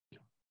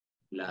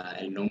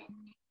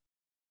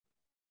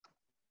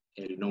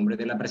El nombre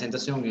de la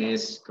presentación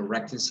es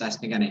Correcting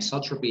Seismic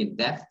Anisotropy in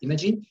Depth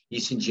Imaging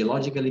Using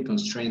Geologically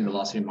Constrained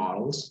Velocity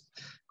Models,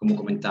 como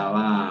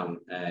comentaba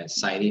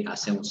Saidi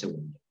hace un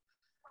segundo.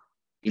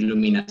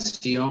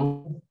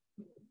 Iluminación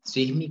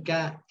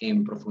sísmica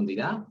en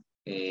profundidad,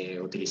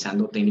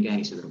 utilizando técnicas de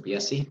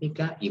anisotropía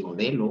sísmica y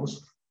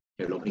modelos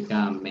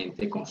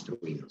geológicamente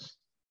construidos.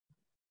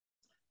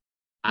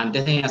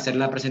 Antes de hacer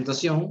la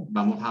presentación,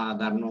 vamos a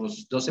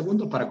darnos 2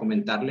 segundos para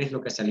comentarles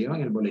lo que salió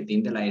en el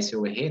boletín de la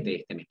SOVG de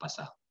este mes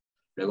pasado.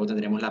 Luego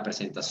tendremos la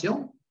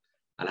presentación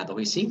a las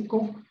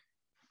 2:05,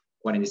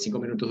 45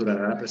 minutos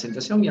durará la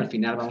presentación y al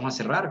final vamos a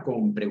cerrar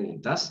con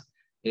preguntas.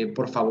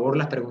 Por favor,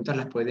 las preguntas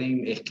las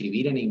pueden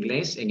escribir en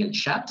inglés en el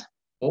chat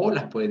o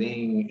las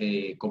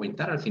pueden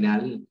comentar al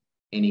final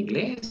en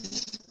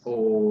inglés,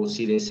 o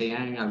si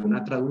desean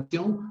alguna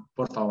traducción,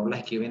 por favor la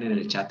escriben en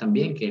el chat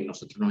también, que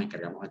nosotros nos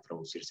encargamos de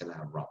traducírselas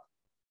a Rob.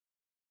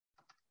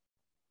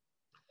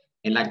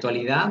 En la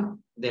actualidad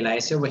de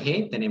la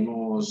SOVG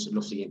tenemos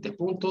los siguientes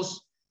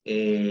puntos.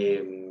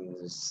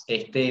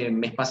 Este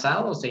mes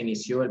pasado se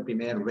inició el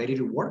primer Ready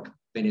to Work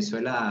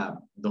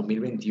Venezuela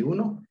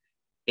 2021.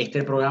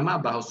 Este programa,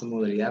 bajo su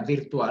modalidad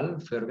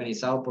virtual, fue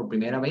organizado por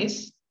primera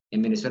vez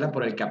en Venezuela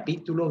por el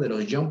capítulo de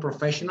los Young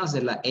Professionals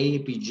de la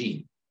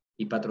AAPG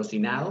y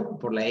patrocinado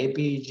por la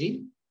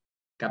AAPG,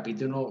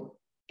 capítulo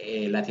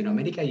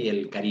Latinoamérica y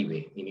el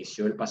Caribe.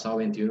 Inició el pasado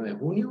 21 de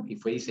junio y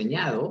fue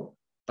diseñado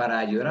para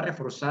ayudar a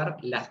reforzar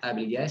las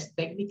habilidades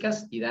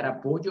técnicas y dar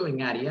apoyo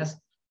en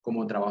áreas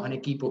como trabajo en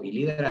equipo y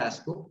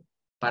liderazgo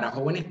para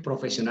jóvenes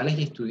profesionales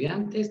y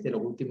estudiantes de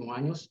los últimos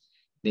años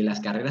de las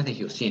carreras de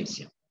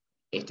geociencia.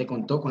 Este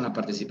contó con la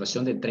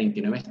participación de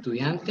 39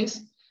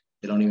 estudiantes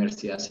de la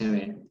Universidad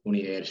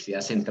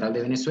Central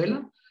de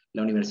Venezuela,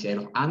 la Universidad de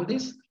los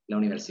Andes, la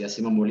Universidad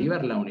Simón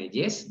Bolívar, la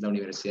UNEYES, la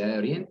Universidad de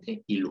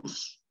Oriente y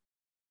Luz.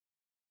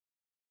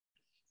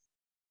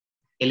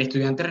 El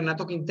estudiante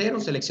Renato Quintero,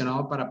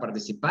 seleccionado para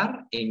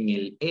participar en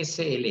el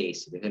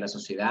SLS. Desde la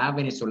Sociedad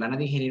Venezolana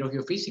de Ingenieros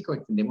Geofísicos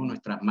extendemos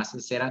nuestras más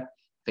sinceras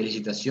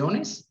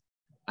felicitaciones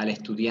al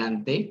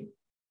estudiante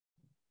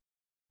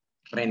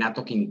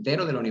Renato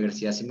Quintero de la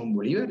Universidad Simón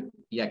Bolívar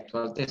y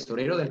actual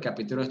tesorero del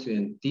capítulo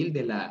estudiantil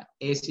de la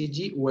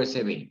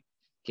SIG-USB,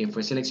 quien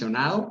fue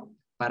seleccionado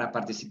para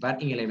participar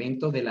en el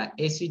evento de la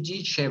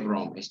SIG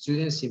Chevron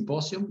Student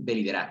Symposium de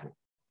Liderazgo.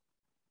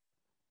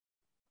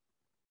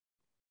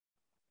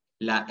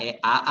 La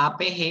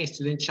AAPG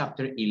Student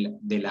Chapter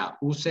de la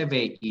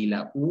UCB y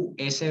la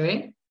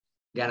USB,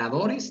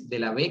 ganadores de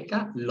la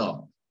beca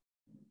LOB.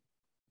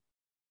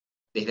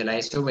 Desde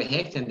la SOVG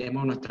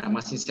extendemos nuestras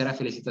más sinceras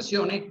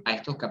felicitaciones a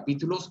estos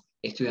capítulos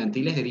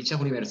estudiantiles de dichas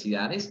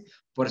universidades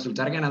por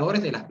resultar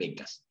ganadores de las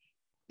becas.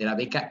 De la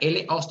beca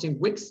L. Austin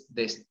Wicks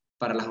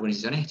para las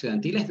organizaciones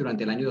estudiantiles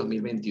durante el año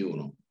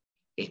 2021.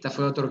 Esta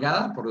fue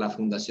otorgada por la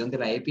fundación de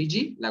la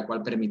APG, la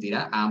cual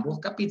permitirá a ambos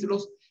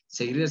capítulos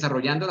seguir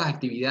desarrollando las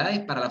actividades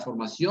para la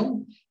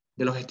formación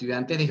de los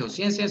estudiantes de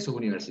geociencia en sus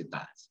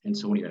universidades.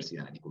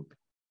 Disculpen.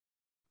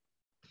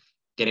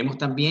 Queremos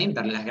también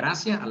darle las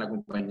gracias a la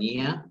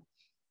compañía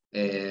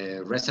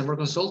Reservoir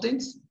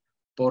Consultants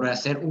por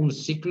hacer un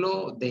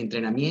ciclo de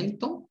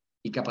entrenamiento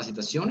y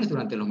capacitaciones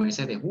durante los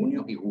meses de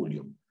junio y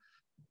julio.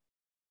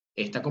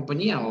 Esta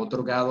compañía ha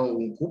otorgado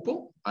un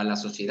cupo a la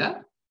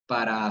sociedad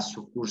para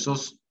sus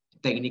cursos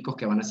técnicos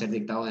que van a ser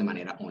dictados de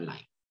manera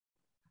online.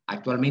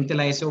 Actualmente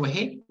la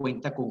SOVG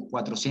cuenta con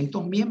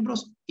 400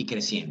 miembros y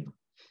creciendo.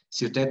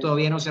 Si usted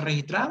todavía no se ha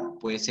registrado,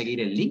 puede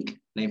seguir el link,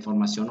 la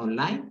información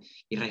online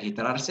y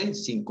registrarse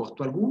sin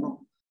costo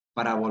alguno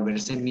para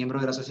volverse miembro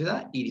de la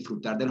sociedad y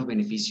disfrutar de los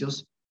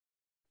beneficios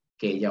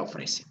que ella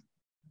ofrece.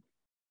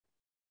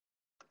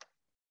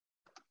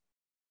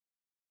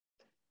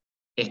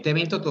 Este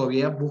evento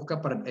todavía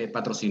busca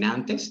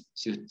patrocinantes.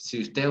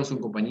 Si usted o su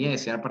compañía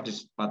desea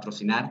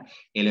patrocinar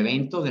el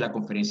evento de la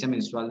Conferencia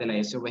Mensual de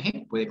la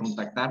SOVG, puede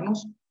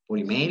contactarnos por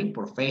email,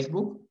 por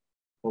Facebook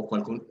o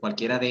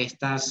cualquiera de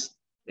estas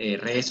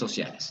redes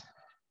sociales.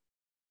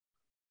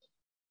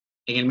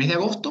 En el mes de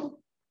agosto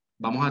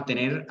vamos a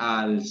tener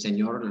al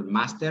señor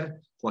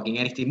Máster Joaquín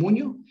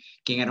Aristimuño,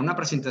 quien hará una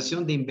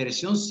presentación de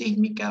inversión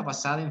sísmica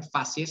basada en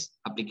fases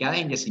aplicadas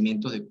en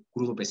yacimientos de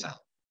crudo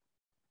pesado.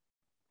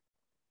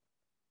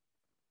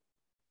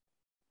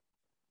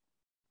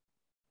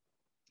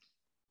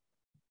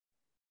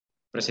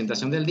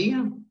 Presentación del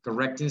día,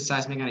 Correcting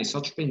Seismic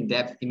Anisotropy in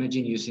Depth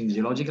Imaging Using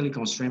Geologically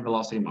Constrained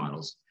Velocity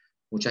Models.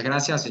 Muchas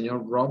gracias al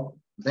señor Rob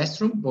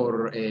Vestrum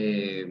por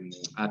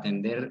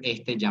atender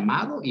este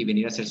llamado y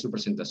venir a hacer su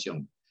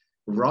presentación.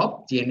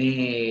 Rob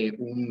tiene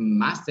un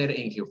máster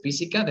en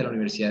geofísica de la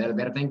Universidad de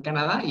Alberta en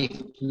Canadá y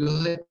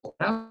estudios de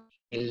doctorado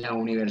en la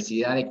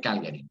Universidad de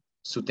Calgary.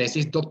 Su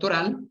tesis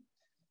doctoral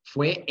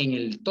fue en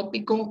el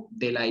tópico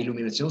de la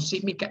iluminación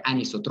sísmica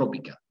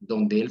anisotrópica,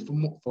 donde él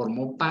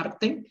formó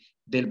parte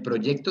del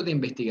proyecto de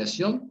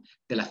investigación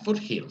de las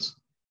Foothills,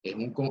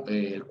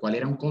 el cual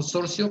era un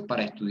consorcio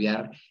para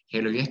estudiar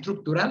geología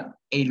estructural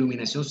e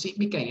iluminación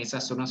sísmica en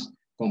esas zonas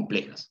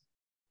complejas.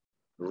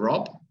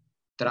 Rob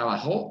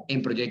Trabajó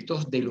en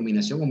proyectos de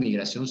iluminación o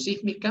migración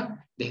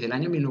sísmica desde el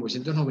año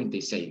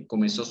 1996.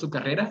 Comenzó su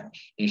carrera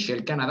en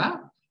Shell,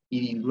 Canadá,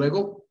 y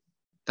luego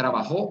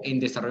trabajó en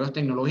desarrollos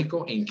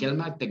tecnológicos en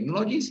Kelmac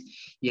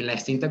Technologies y en la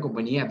extinta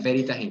compañía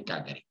Veritas en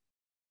Calgary.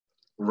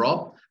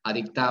 Rob ha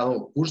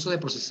dictado cursos de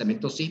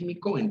procesamiento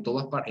sísmico en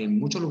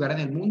muchos lugares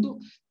del mundo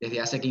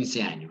desde hace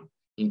 15 años,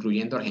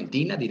 incluyendo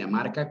Argentina,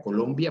 Dinamarca,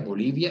 Colombia,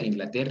 Bolivia,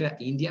 Inglaterra,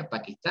 India,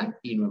 Pakistán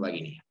y Nueva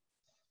Guinea.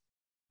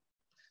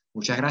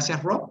 Muchas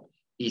gracias, Rob.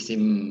 Y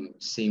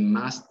sin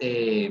más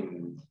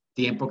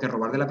tiempo que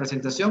robar de la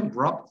presentación,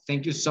 Rob,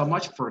 thank you so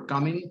much for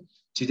coming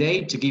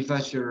today to give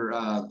us your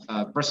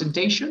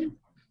presentation.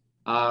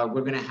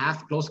 We're going to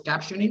have closed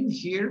captioning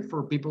here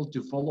for people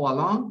to follow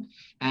along.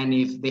 And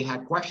if they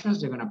have questions,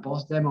 they're going to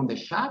post them on the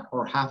chat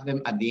or have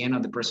them at the end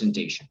of the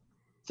presentation.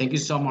 Thank you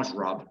so much,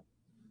 Rob.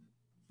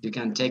 You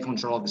can take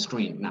control of the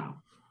screen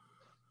now.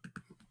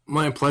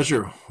 My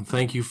pleasure.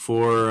 Thank you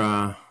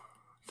for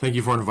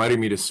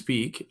inviting me to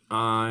speak.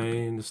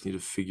 I just need to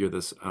figure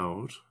this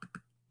out.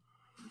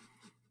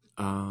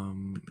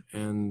 And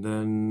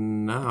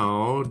then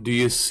now, do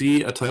you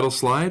see a title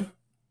slide?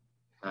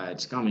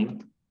 It's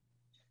coming.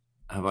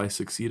 Have I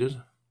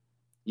succeeded?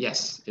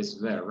 Yes, it's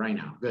there right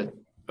now. Good.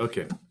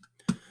 Okay.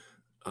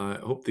 I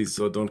hope these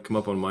don't come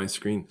up on my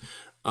screen.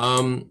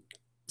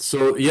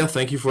 So yeah,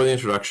 thank you for the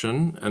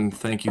introduction, and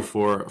thank you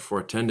for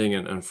attending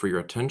and for your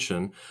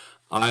attention.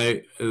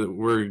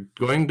 We're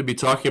going to be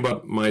talking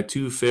about my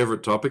two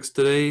favorite topics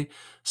today,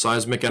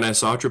 seismic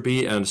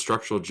anisotropy and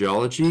structural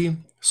geology.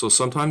 So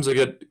sometimes I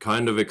get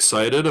kind of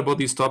excited about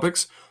these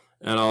topics,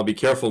 and I'll be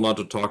careful not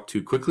to talk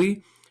too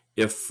quickly.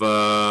 If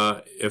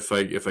I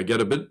get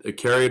a bit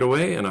carried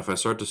away and if I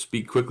start to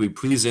speak quickly,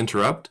 please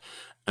interrupt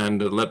and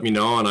let me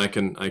know, and I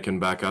can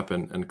back up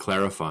and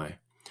clarify.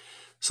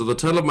 So the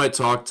title of my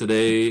talk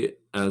today,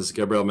 as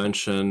Gabriel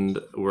mentioned,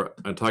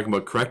 I'm talking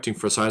about correcting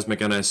for seismic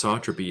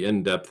anisotropy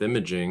in-depth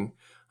imaging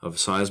of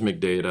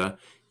seismic data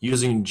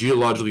using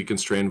geologically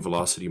constrained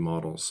velocity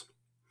models.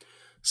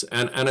 So,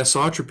 and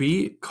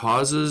anisotropy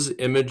causes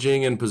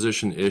imaging and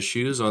position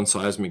issues on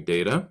seismic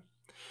data,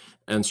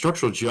 and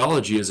structural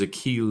geology is a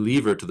key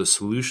lever to the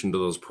solution to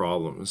those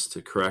problems,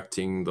 to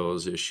correcting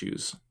those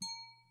issues.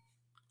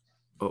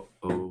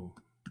 Oh,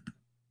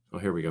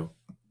 here we go.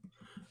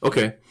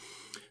 Okay.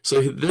 So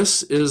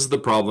this is the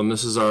problem.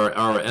 This is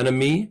our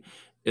enemy,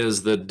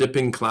 is the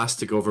dipping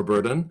clastic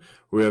overburden.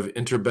 We have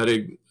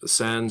interbedded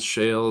sands,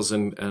 shales,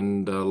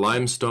 and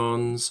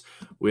limestones.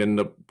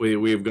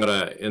 We've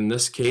got in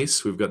this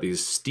case, we've got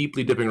these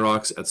steeply dipping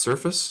rocks at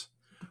surface.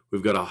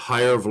 We've got a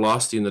higher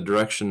velocity in the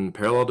direction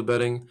parallel to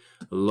bedding,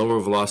 a lower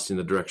velocity in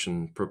the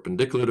direction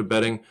perpendicular to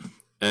bedding,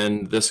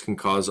 and this can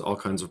cause all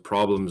kinds of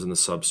problems in the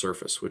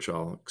subsurface, which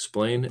I'll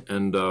explain,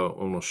 and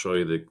we'll show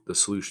you the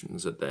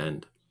solutions at the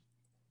end.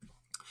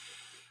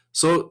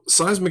 So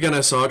seismic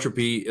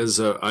anisotropy is,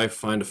 I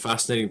find, a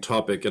fascinating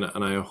topic, and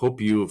I hope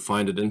you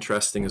find it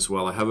interesting as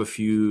well. I have a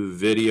few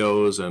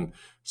videos and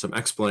some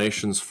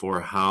explanations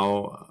for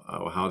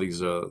how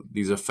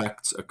these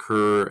effects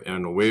occur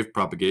in wave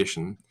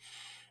propagation.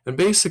 And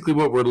basically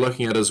what we're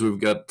looking at is we've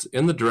got,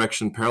 in the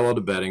direction parallel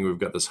to bedding, we've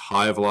got this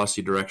high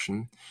velocity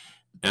direction,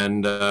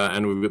 and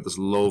we've got this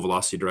low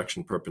velocity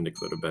direction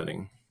perpendicular to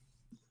bedding.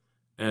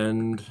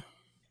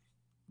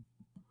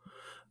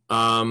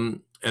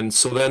 And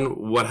so then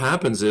what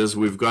happens is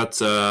we've got,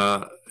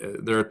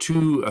 there are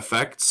two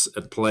effects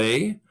at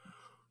play.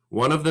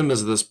 One of them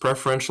is this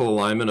preferential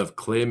alignment of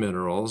clay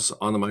minerals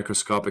on the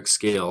microscopic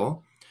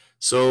scale.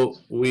 So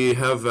we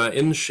have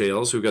in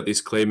shales, we've got these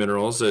clay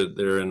minerals.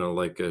 They're in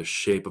like a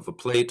shape of a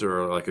plate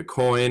or like a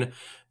coin,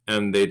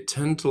 and they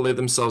tend to lay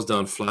themselves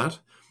down flat.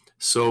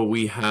 So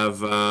we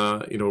have,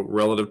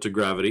 relative to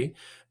gravity.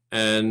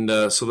 And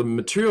so the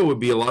material would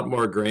be a lot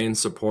more grain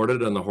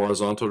supported in the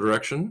horizontal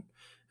direction,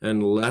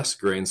 and less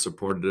grain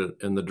supported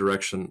in the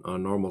direction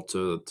normal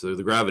to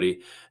the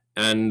gravity.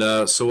 And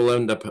so we'll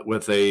end up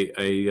with a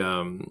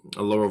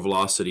lower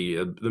velocity.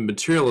 The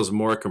material is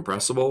more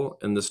compressible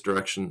in this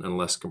direction and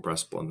less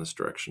compressible in this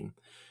direction.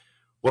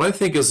 What I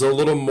think is a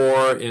little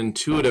more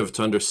intuitive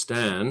to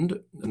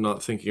understand, and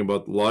not thinking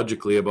about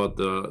logically about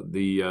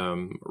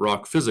the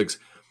rock physics,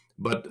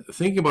 but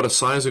thinking about a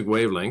seismic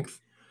wavelength.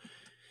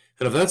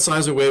 And if that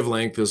seismic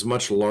wavelength is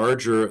much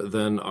larger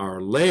than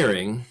our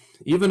layering,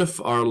 even if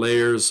our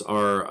layers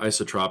are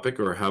isotropic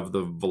or have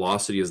the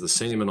velocity is the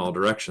same in all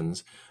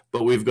directions,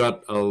 but we've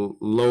got a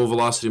low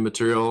velocity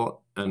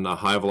material and a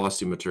high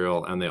velocity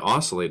material, and they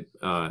oscillate,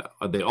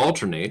 they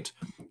alternate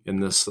in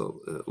this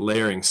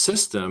layering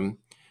system,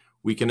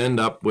 we can end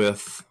up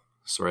with,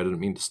 sorry, I didn't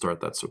mean to start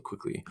that so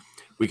quickly.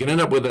 We can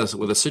end up with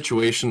a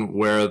situation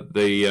where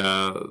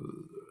the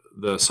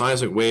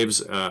seismic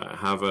waves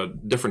have a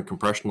different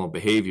compressional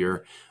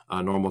behavior,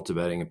 normal to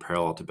bedding and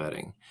parallel to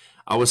bedding.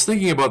 I was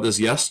thinking about this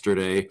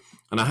yesterday,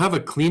 and I have a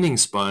cleaning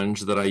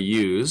sponge that I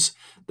use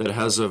that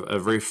has a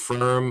very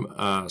firm,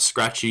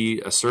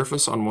 scratchy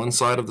surface on one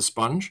side of the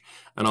sponge,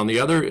 and on the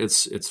other,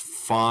 it's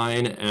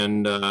fine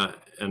and a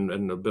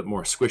bit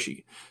more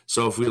squishy.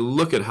 So if we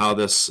look at how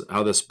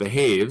this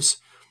behaves,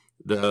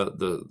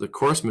 The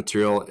coarse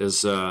material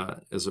is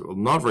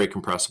not very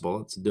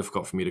compressible. It's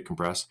difficult for me to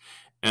compress.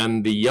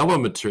 And the yellow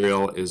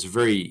material is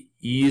very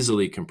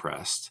easily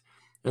compressed.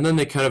 And then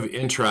they kind of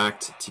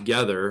interact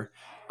together,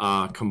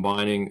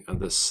 combining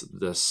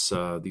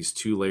these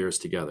two layers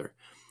together.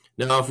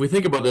 Now, if we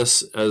think about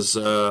this as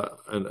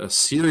a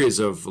series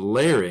of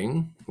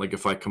layering, like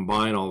if I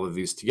combine all of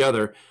these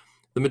together,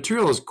 the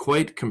material is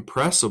quite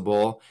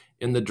compressible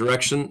in the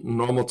direction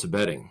normal to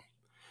bedding.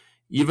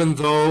 Even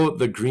though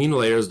the green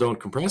layers don't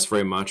compress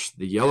very much,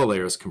 the yellow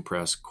layers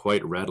compress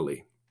quite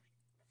readily.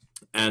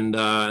 And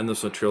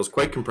this material is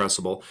quite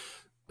compressible.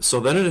 So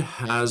then it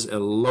has a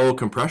low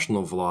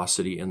compressional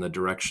velocity in the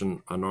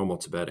direction normal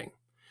to bedding.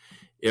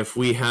 If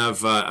we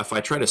have, if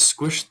I try to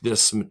squish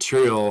this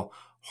material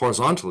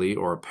horizontally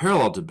or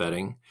parallel to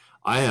bedding,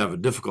 I have a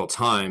difficult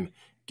time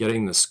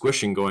getting the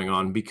squishing going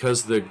on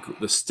because the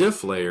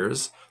stiff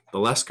layers, the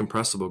less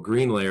compressible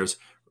green layers,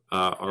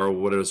 are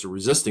what is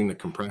resisting the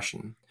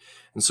compression.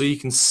 And so you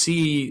can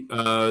see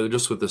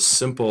just with this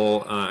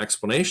simple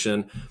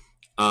explanation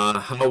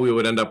how we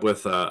would end up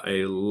with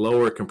a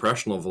lower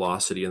compressional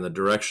velocity in the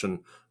direction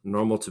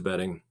normal to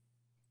bedding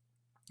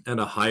and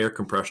a higher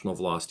compressional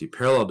velocity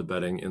parallel to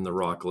bedding in the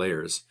rock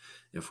layers,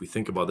 if we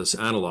think about this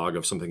analog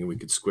of something we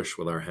could squish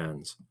with our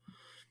hands.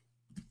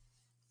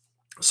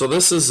 So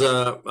this is,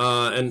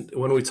 and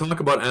when we talk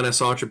about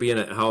anisotropy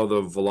and how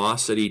the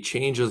velocity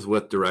changes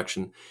with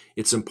direction,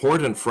 it's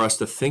important for us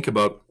to think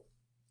about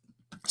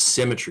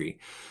symmetry.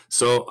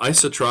 So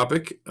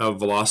isotropic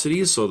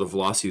velocities, so the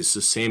velocity is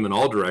the same in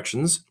all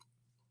directions,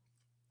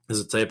 is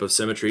a type of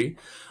symmetry.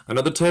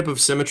 Another type of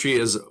symmetry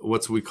is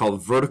what we call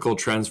vertical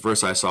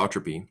transverse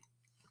isotropy.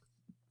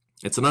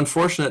 It's an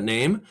unfortunate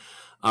name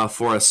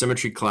for a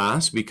symmetry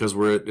class because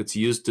it's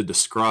used to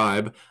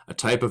describe a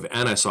type of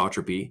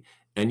anisotropy,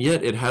 and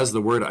yet it has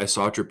the word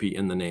isotropy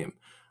in the name.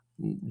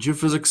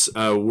 Geophysics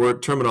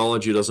word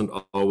terminology doesn't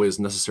always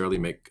necessarily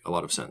make a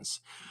lot of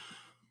sense.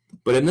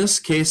 But in this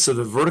case of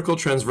the vertical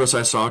transverse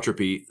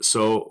isotropy,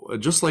 so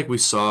just like we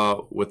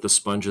saw with the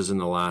sponges in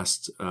the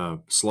last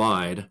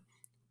slide,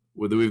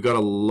 whether we've got a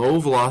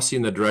low velocity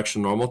in the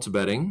direction normal to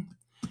bedding,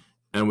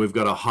 and we've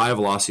got a high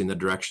velocity in the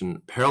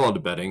direction parallel to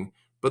bedding,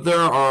 but there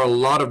are a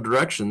lot of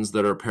directions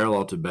that are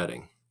parallel to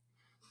bedding.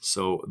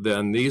 So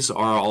then these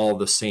are all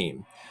the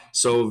same.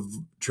 So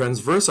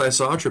transverse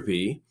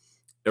isotropy,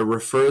 it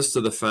refers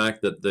to the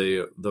fact that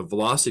the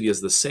velocity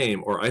is the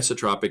same or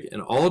isotropic in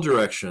all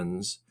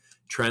directions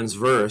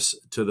transverse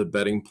to the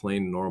bedding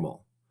plane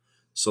normal.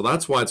 So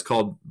that's why it's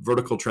called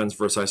vertical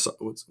transverse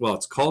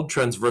it's called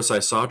transverse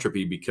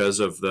isotropy because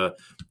of the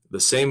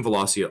same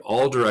velocity at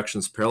all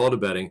directions parallel to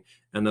bedding,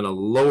 and then a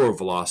lower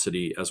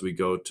velocity as we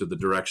go to the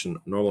direction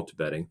normal to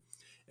bedding.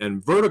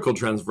 And vertical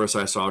transverse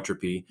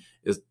isotropy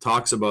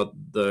talks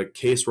about the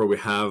case where we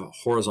have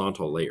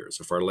horizontal layers.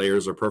 If our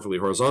layers are perfectly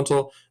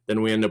horizontal,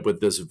 then we end up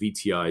with this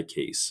VTI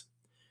case,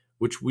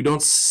 which we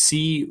don't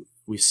see.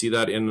 We see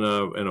that in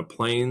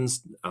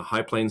a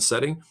high plane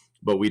setting,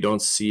 but we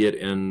don't see it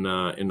in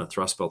a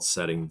thrust belt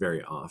setting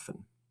very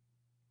often.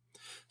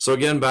 So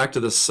again, back to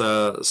this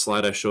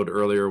slide I showed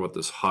earlier with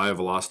this high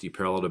velocity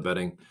parallel to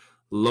bedding,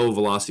 low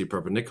velocity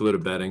perpendicular to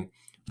bedding.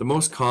 The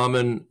most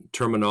common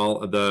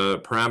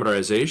the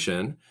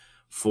parameterization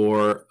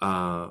for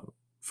the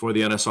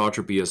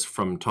anisotropy is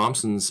from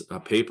Thomson's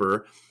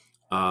paper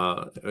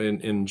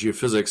in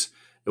geophysics.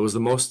 It was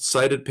the most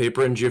cited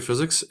paper in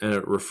geophysics, and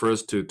it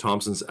refers to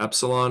Thomson's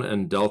epsilon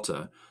and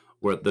delta,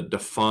 where that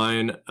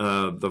define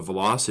the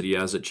velocity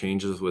as it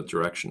changes with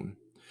direction.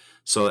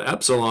 So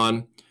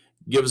epsilon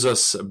gives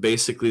us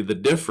basically the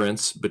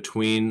difference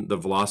between the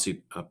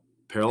velocity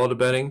parallel to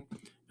bedding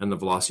and the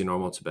velocity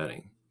normal to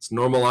bedding. It's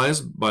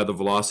normalized by the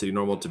velocity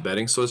normal to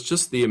bedding, so it's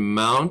just the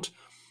amount,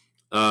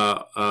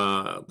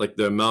 like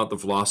the amount the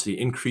velocity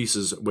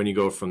increases when you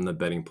go from the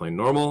bedding plane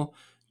normal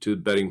to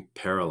bedding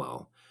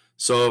parallel.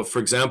 So for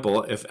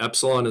example, if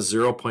epsilon is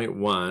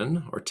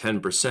 0.1 or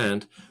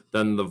 10%,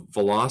 then the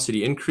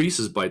velocity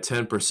increases by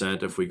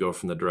 10% if we go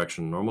from the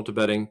direction normal to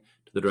bedding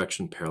to the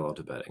direction parallel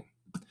to bedding.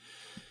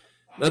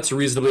 That's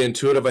reasonably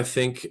intuitive, I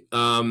think.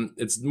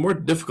 It's more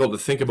difficult to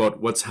think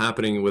about what's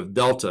happening with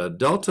delta.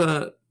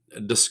 Delta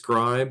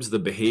describes the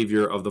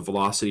behavior of the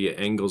velocity at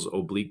angles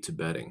oblique to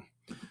bedding.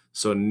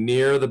 So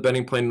near the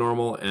bedding plane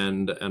normal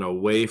and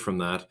away from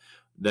that,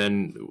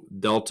 then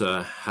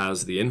delta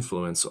has the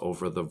influence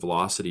over the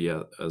velocity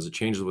as it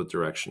changes with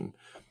direction.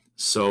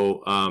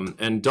 So,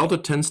 and delta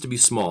tends to be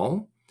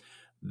small.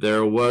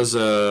 There was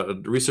a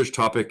research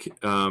topic,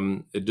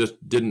 it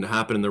just didn't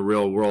happen in the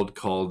real world,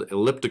 called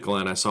elliptical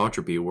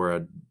anisotropy, where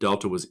a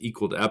delta was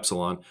equal to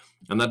epsilon,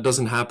 and that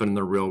doesn't happen in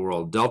the real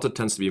world. Delta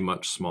tends to be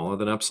much smaller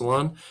than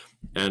epsilon,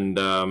 and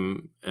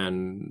I'll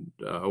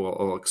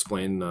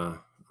explain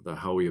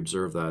how we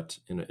observe that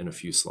in a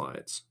few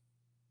slides.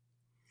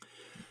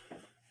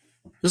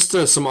 Just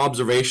some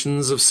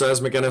observations of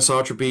seismic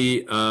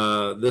anisotropy.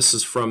 This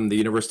is from the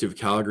University of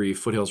Calgary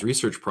Foothills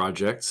Research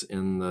Project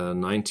in the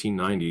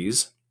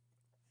 1990s.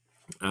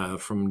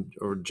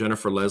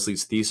 Jennifer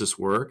Leslie's thesis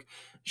work.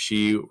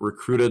 She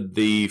recruited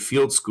the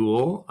field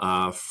school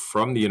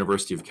from the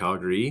University of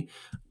Calgary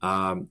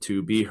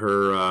to be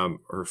her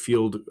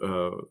field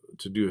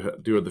to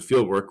do the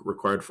field work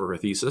required for her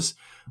thesis,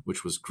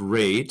 which was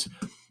great.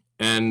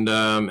 And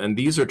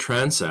these are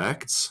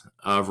transects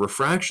of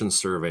refraction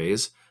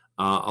surveys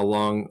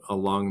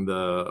along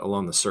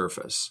the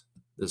surface.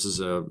 This is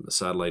a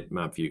satellite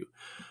map view.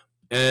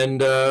 And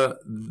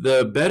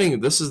the bedding,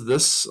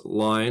 this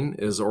line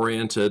is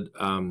oriented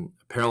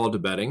parallel to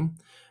bedding,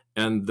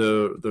 and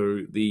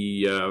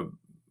the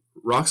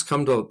rocks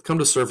come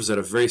to surface at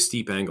a very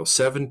steep angle,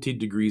 70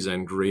 degrees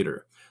and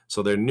greater.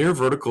 So they're near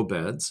vertical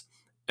beds,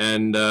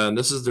 and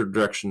this is the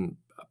direction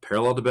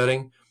parallel to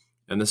bedding,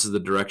 and this is the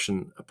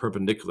direction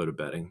perpendicular to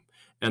bedding.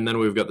 And then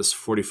we've got this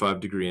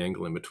 45-degree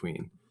angle in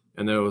between.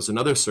 And there was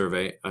another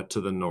survey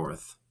to the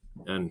north,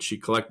 and she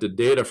collected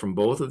data from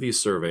both of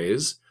these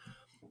surveys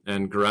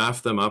and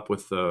graph them up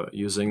with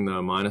using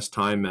the minus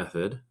time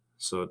method,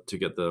 so to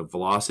get the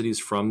velocities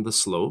from the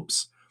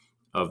slopes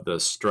of the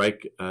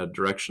strike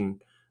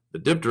direction, the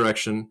dip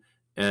direction,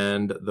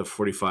 and the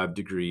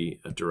 45-degree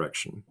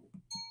direction.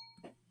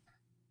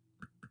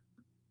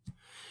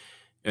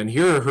 And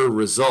here are her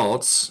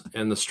results.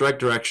 In the strike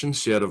direction,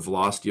 she had a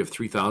velocity of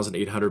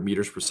 3,800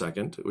 meters per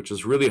second, which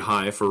is really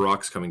high for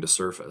rocks coming to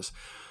surface.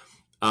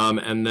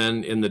 And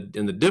then in the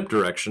dip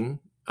direction,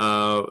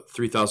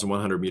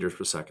 3,100 meters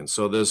per second.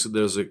 So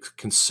there's a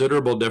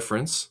considerable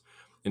difference.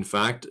 In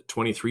fact,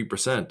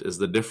 23% is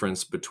the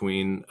difference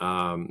between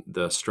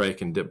the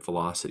strike and dip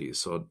velocities.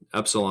 So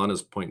epsilon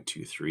is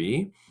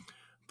 0.23,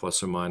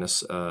 plus or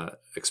minus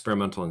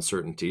experimental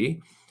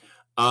uncertainty.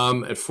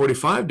 At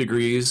 45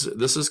 degrees,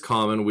 this is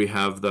common. We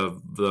have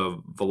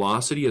the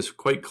velocity is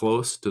quite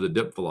close to the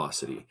dip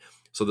velocity.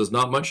 So there's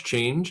not much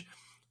change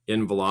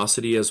in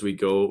velocity as we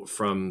go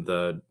from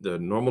the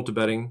normal to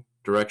bedding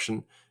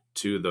direction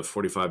to the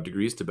 45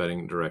 degrees to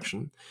bedding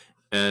direction.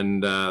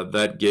 And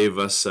that gave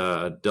us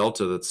a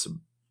delta that's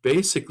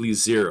basically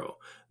zero.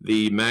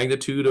 The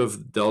magnitude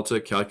of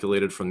delta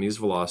calculated from these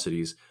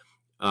velocities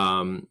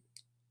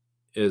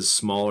is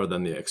smaller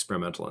than the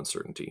experimental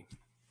uncertainty.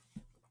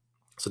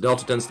 So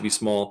delta tends to be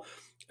small,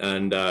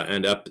 and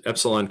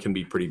epsilon can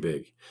be pretty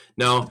big.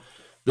 Now,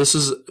 this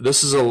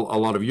is a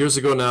lot of years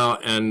ago now,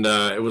 and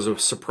it was a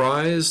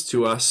surprise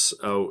to us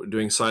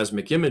doing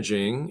seismic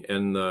imaging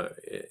in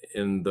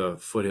the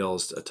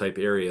foothills type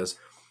areas,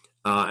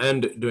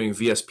 and doing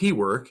VSP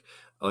work,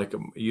 like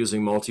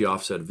using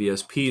multi-offset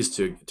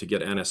VSPs to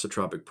get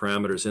anisotropic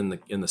parameters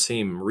in the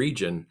same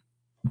region,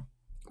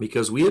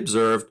 because we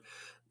observed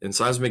in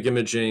seismic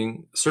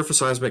imaging, surface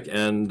seismic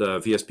and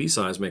VSP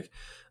seismic,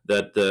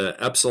 that the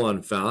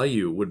epsilon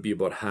value would be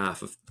about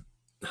half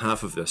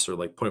of this, or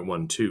like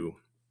 0.12.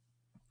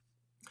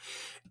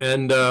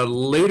 And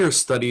later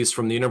studies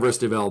from the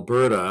University of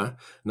Alberta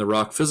in the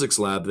rock physics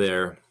lab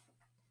there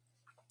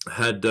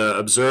had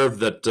observed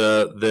that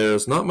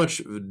there's not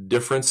much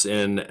difference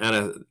in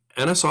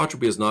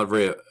anisotropy is not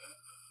very,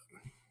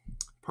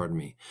 pardon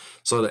me.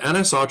 So the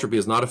anisotropy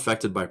is not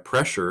affected by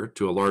pressure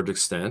to a large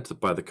extent,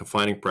 by the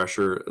confining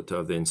pressure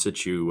of the in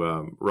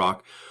situ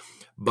rock.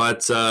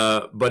 But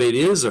it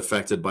is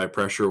affected by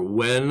pressure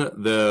when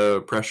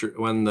the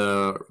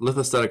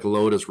lithostatic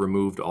load is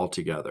removed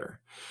altogether.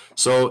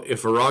 So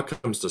if a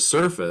rock comes to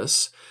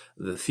surface,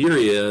 the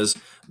theory is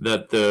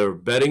that the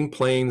bedding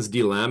planes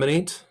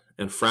delaminate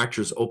and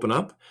fractures open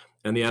up,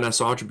 and the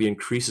anisotropy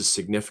increases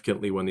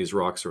significantly when these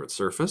rocks are at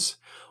surface.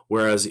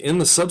 Whereas in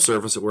the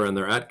subsurface, when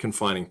they're at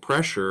confining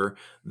pressure,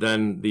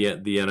 then the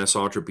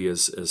anisotropy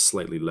is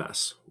slightly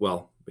less.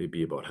 Well,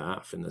 maybe about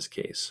half in this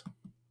case.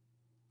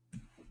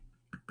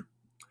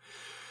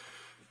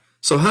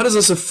 So how does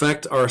this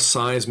affect our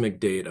seismic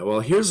data? Well,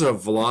 here's a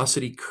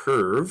velocity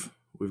curve.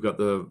 We've got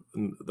the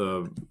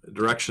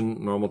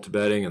direction normal to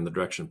bedding and the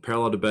direction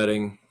parallel to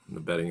bedding. And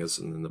the bedding is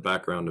in the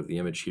background of the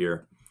image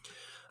here.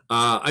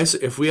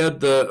 If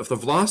the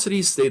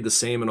velocity stayed the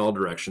same in all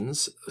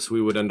directions, so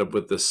we would end up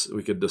with this.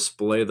 We could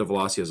display the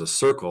velocity as a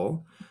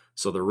circle.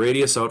 So the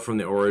radius out from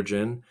the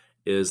origin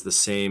is the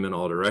same in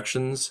all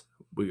directions.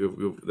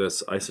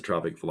 This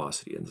isotropic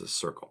velocity in this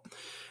circle.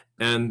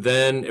 And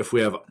then if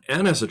we have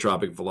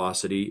anisotropic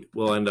velocity,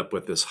 we'll end up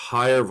with this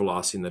higher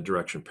velocity in the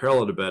direction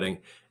parallel to bedding.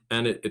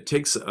 And it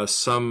takes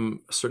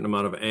some certain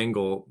amount of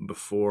angle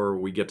before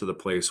we get to the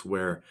place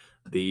where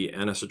the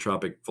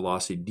anisotropic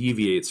velocity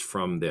deviates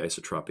from the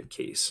isotropic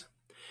case.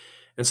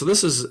 And so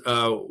this is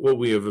what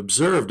we have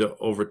observed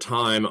over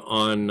time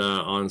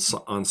on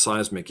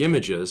seismic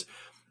images.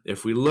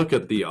 If we look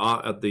at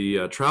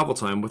the travel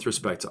time with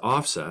respect to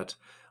offset,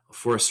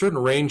 for a certain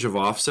range of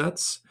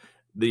offsets,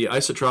 the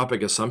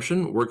isotropic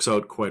assumption works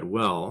out quite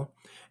well,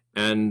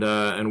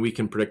 and we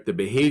can predict the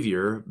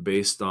behavior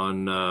based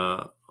on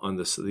the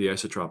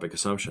isotropic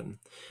assumption.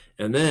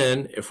 And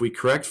then if we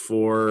correct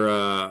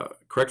for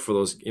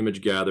those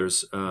image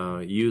gathers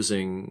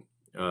ignoring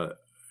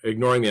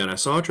the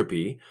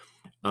anisotropy,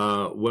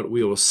 what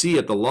we will see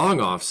at the long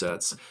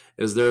offsets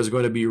is there's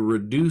going to be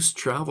reduced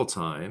travel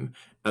time,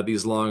 at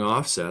these long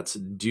offsets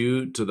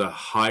due to the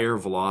higher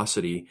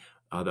velocity.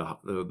 The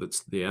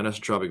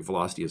anisotropic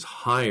velocity is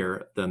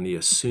higher than the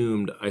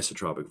assumed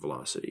isotropic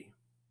velocity.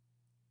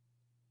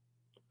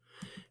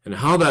 And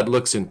how that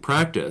looks in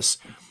practice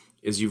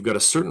is you've got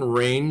a certain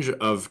range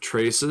of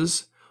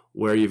traces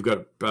where you've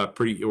got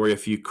where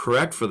if you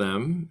correct for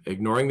them,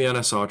 ignoring the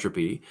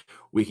anisotropy,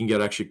 we can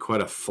get actually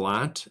quite a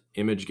flat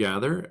image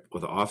gather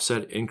with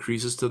offset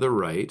increases to the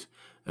right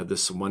at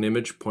this one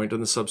image point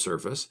on the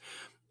subsurface.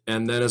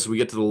 And then as we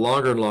get to the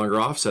longer and longer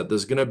offset,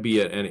 there's going to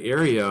be an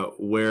area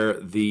where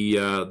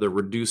the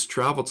reduced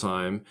travel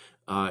time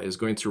is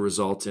going to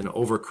result in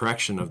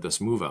overcorrection of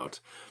this move out.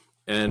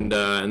 And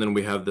then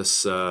we have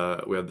this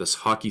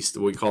hockey,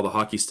 what we call the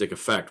hockey stick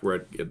effect,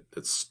 where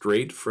it's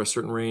straight for a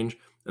certain range,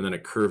 and then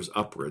it curves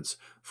upwards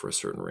for a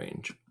certain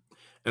range.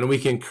 And we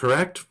can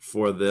correct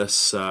for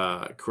this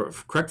by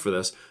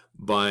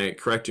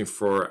correcting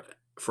for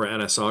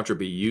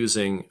anisotropy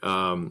using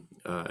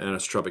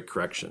anisotropic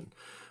correction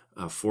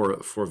for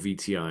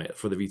VTI,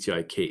 for the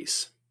VTI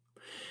case.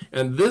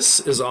 And this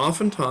is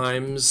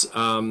oftentimes,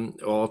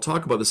 I'll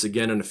talk about this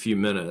again in a few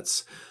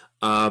minutes,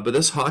 but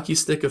this hockey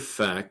stick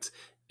effect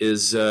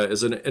is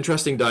an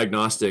interesting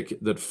diagnostic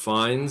that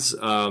finds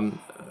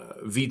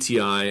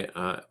VTI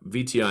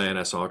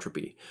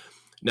anisotropy.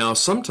 Now,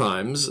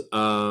 sometimes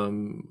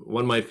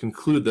one might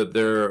conclude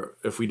that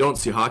if we don't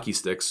see hockey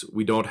sticks,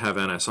 we don't have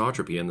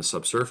anisotropy in the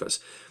subsurface.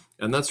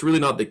 And that's really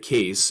not the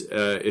case.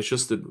 It's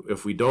just that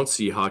if we don't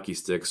see hockey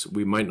sticks,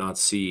 we might not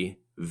see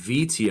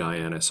VTI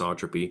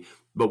anisotropy,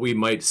 but we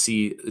might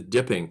see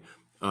dipping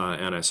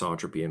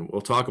anisotropy. And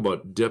we'll talk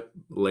about dip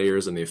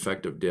layers and the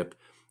effect of dip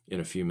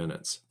in a few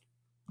minutes.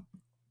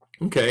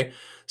 Okay,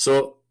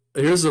 so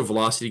here's the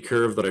velocity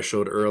curve that I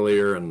showed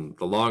earlier, and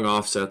the long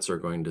offsets are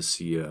going to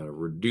see a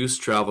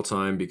reduced travel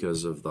time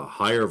because of the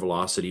higher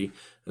velocity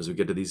as we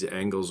get to these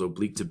angles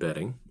oblique to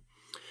bedding.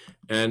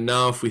 And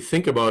now if we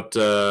think about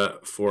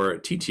for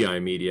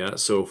TTI media,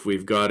 so if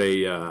we've got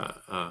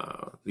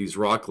these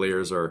rock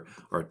layers are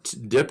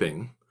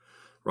dipping,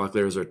 rock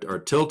layers are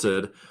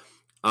tilted,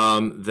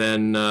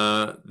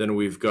 then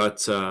we've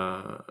got,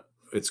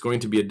 it's going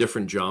to be a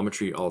different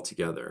geometry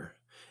altogether.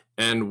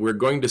 And we're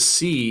going to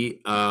see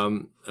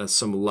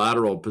some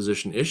lateral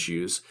position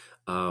issues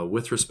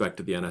with respect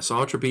to the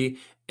anisotropy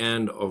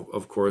and,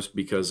 of course,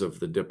 because of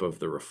the dip of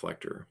the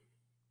reflector.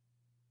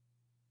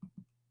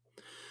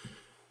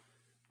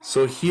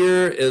 So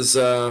here is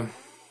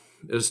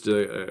just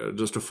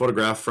a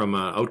photograph from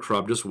an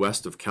outcrop just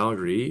west of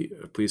Calgary.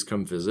 Please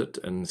come visit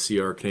and see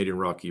our Canadian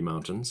Rocky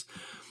Mountains.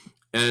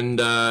 And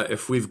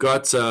if we've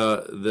got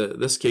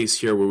this case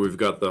here where we've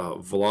got the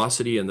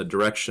velocity and the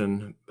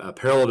direction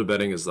parallel to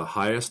bedding is the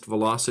highest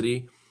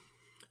velocity,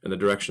 and the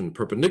direction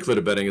perpendicular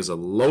to bedding is a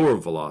lower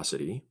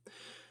velocity,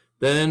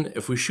 then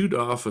if we shoot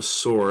off a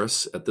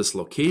source at this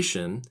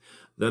location,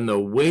 then the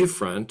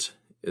wavefront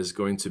is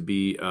going to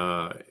be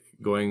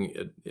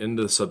going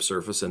into the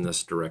subsurface in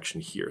this direction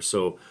here.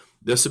 So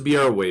this would be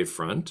our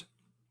wavefront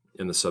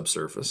in the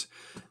subsurface,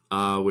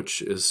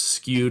 which is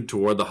skewed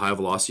toward the high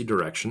velocity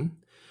direction.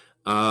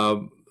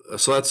 So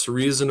that's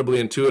reasonably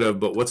intuitive,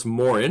 but what's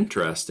more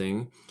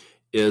interesting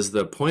is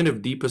the point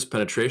of deepest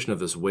penetration of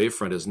this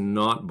wavefront is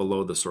not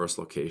below the source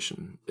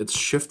location. It's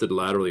shifted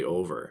laterally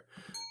over.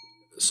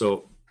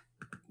 So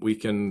we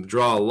can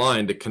draw a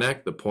line to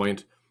connect the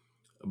point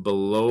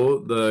below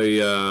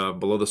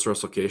the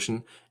source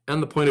location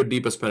and the point of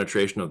deepest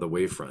penetration of the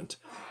wavefront.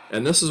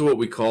 And this is what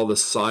we call the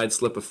side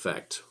slip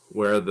effect,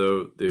 where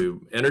the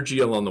energy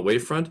along the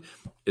wavefront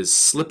is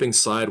slipping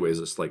sideways.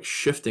 It's like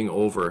shifting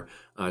over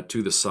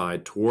to the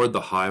side toward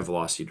the high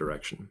velocity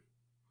direction.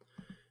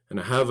 And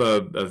I have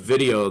a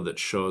video that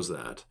shows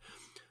that.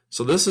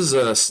 So this is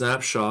a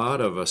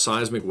snapshot of a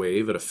seismic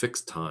wave at a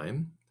fixed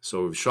time.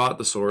 So we've shot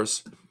the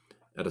source.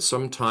 At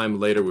some time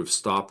later, we've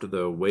stopped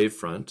the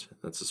wavefront.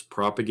 That's just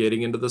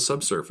propagating into the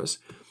subsurface.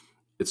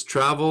 It's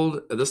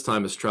traveled, at this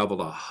time, it's traveled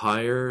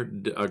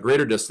a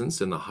greater distance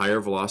in the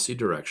higher velocity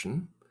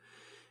direction.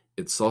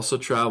 It's also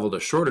traveled a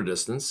shorter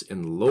distance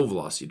in low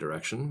velocity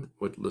direction,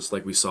 just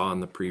like we saw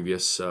in the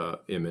previous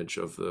image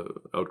of the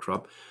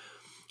outcrop.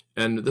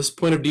 And this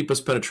point of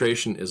deepest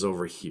penetration is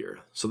over here.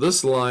 So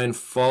this line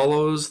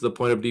follows the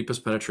point of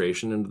deepest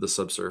penetration into the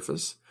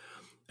subsurface.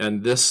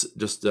 And this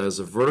just as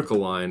a vertical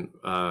line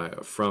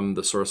from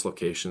the source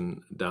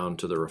location down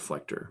to the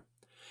reflector.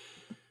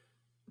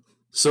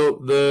 So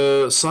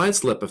the side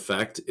slip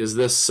effect is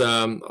this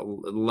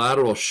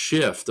lateral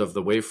shift of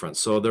the wavefront.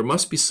 So there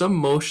must be some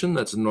motion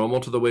that's normal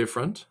to the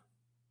wavefront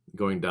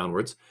going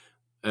downwards.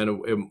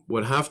 And it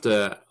would have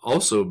to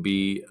also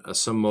be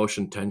some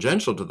motion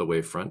tangential to the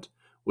wavefront,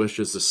 which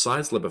is the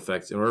side slip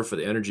effect in order for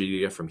the energy to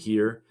get from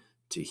here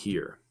to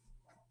here.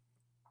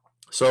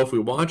 So if we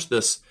watch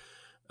this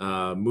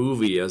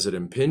movie as it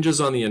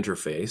impinges on the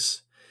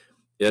interface,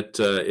 it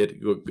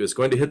is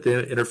going to hit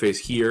the interface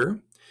here,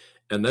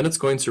 and then it's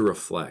going to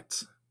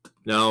reflect.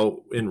 Now,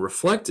 in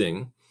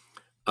reflecting,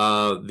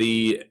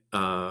 the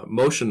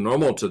motion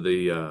normal to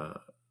the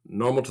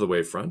normal to the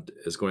wavefront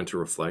is going to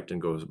reflect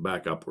and goes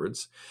back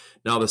upwards.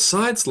 Now the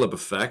side slip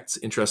effect,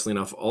 interestingly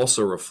enough,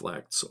 also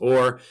reflects,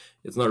 or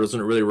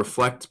doesn't really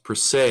reflect per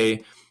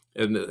se,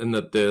 in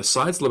that the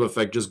side slip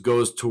effect just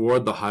goes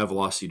toward the high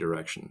velocity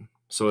direction.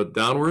 So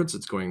downwards,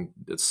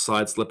 it's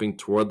side slipping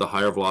toward the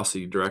higher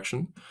velocity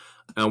direction.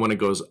 And when it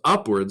goes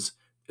upwards,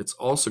 it's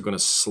also going to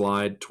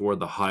slide toward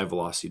the high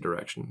velocity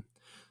direction.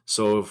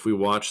 So if we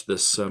watch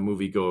this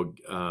movie go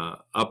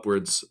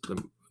upwards,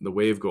 the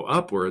wave go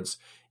upwards,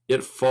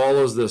 it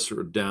follows this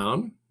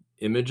down,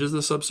 images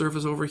the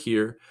subsurface over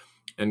here,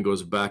 and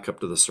goes back up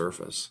to the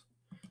surface.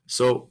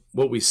 So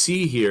what we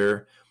see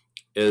here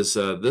is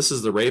this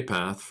is the ray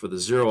path for the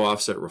zero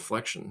offset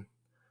reflection.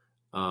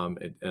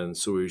 And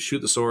so we shoot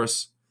the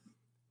source,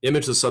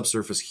 image the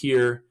subsurface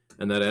here,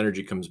 and that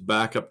energy comes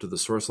back up to the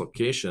source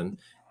location.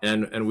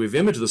 And we've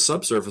imaged the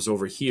subsurface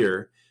over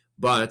here,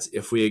 but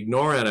if we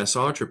ignore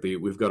anisotropy,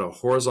 we've got a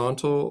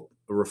horizontal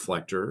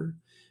reflector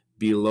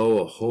below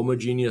a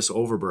homogeneous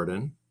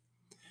overburden.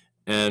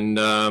 And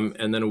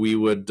then we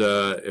would,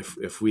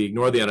 if we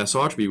ignore the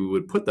anisotropy, we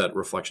would put that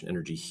reflection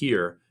energy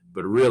here,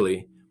 but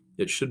really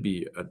it should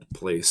be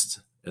placed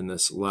in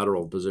this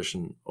lateral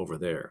position over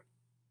there.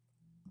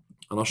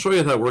 And I'll show you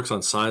how that works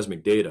on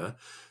seismic data,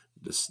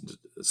 just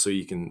so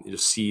you can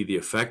just see the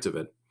effect of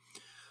it.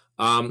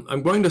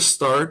 I'm going to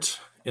start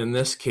in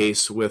this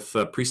case with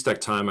pre-stack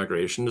time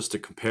migration, just to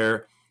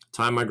compare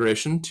time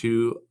migration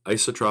to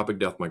isotropic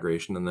depth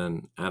migration and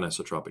then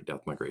anisotropic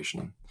depth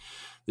migration.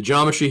 The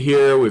geometry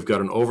here, we've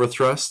got an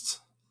overthrust.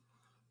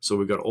 So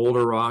we've got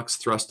older rocks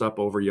thrust up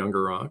over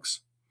younger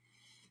rocks.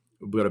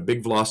 We've got a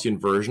big velocity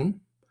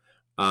inversion.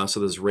 So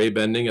there's ray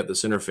bending at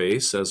this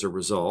interface as a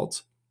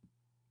result.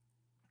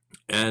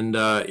 And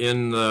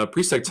in the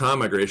pre-stack time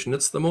migration,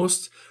 it's the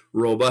most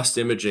robust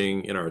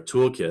imaging in our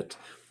toolkit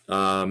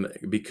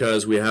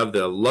because we have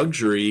the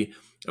luxury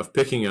of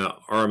picking a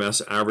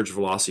RMS average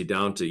velocity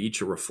down to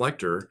each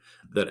reflector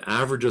that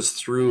averages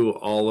through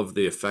all of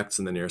the effects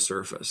in the near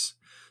surface.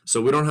 So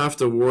we don't have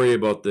to worry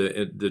about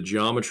the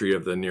geometry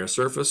of the near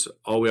surface.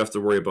 All we have to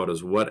worry about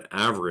is what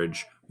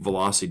average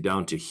velocity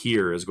down to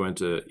here is going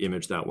to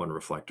image that one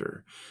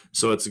reflector.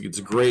 So it's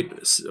a great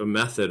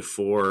method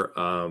for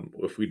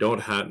if we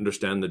don't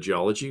understand the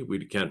geology,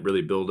 we can't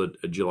really build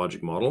a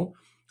geologic model,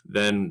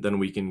 then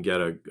we can get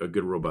a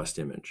good robust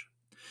image.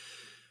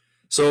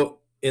 So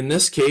in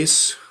this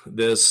case,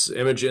 this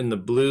image in the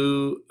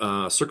blue,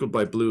 circled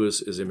by blue,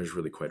 is imaged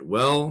really quite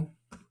well.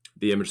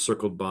 The image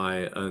circled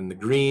by in the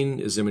green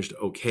is imaged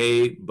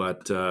okay,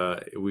 but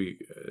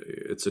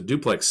it's a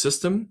duplex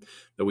system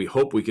that we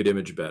hope we could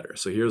image better.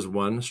 So here's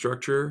one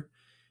structure,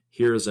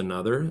 here's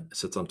another,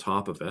 sits on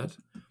top of it,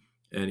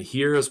 and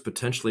here is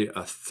potentially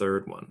a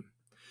third one.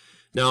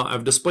 Now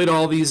I've displayed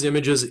all these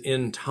images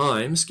in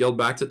time, scaled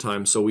back to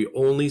time, so we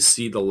only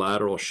see the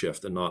lateral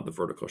shift and not the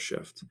vertical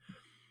shift.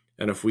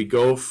 And if we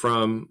go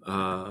from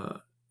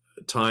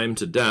time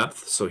to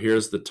depth, so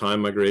here's the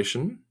time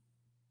migration,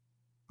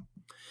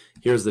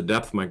 here's the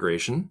depth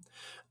migration.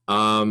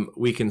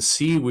 We can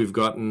see we've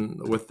gotten,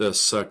 with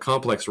this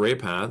complex ray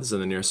paths in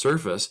the near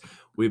surface,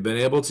 we've been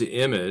able to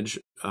image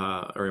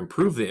or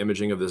improve the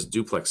imaging of this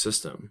duplex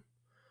system.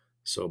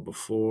 So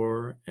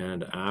before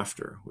and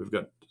after, we've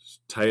got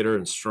tighter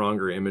and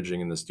stronger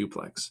imaging in this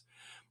duplex.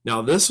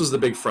 Now this was the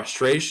big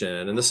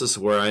frustration, and this is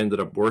where I ended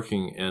up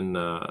working in,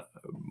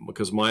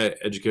 because my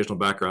educational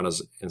background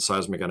is in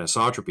seismic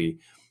anisotropy,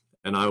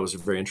 and I was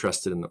very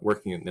interested in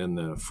working in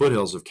the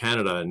foothills of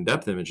Canada in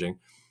depth imaging.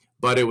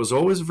 But it was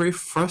always very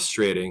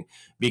frustrating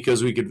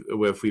because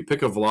if we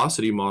pick a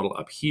velocity model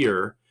up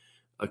here,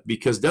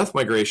 because depth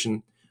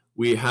migration,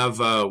 we have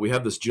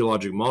this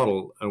geologic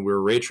model, and we're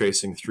ray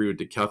tracing through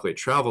to calculate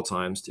travel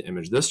times to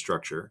image this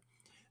structure,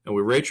 and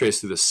we ray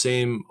trace through the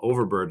same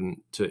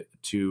overburden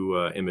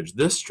to image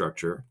this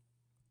structure.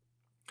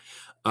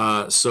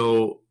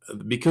 So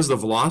because the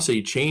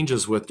velocity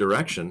changes with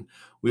direction,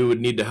 we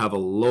would need to have a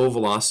low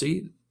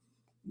velocity,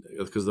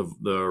 because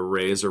the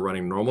rays are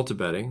running normal to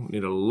bedding. We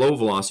need a low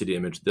velocity to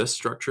image this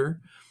structure,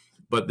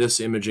 but this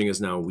imaging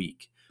is now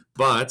weak.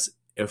 But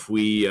if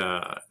we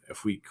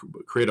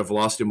create a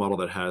velocity model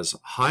that has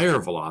higher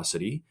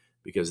velocity,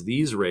 because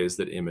these rays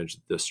that image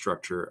this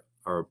structure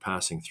are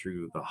passing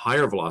through the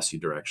higher velocity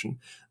direction,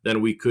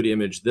 then we could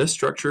image this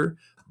structure,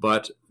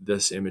 but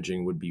this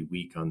imaging would be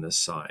weak on this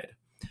side.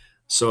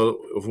 So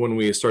when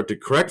we start to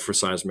correct for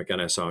seismic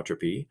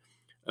anisotropy,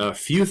 a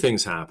few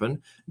things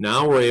happen.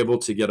 Now we're able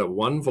to get a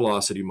one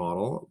velocity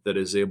model that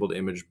is able to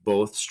image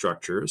both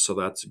structures, so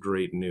that's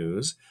great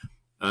news.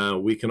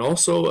 We can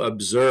also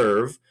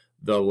observe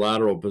the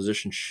lateral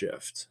position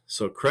shift.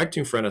 So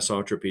correcting for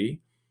anisotropy,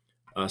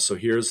 so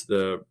here's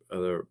the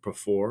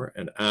before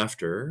and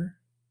after,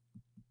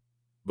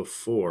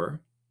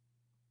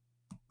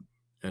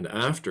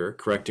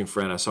 correcting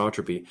for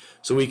anisotropy.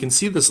 So we can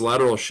see this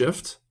lateral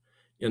shift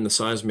in the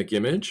seismic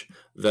image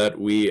that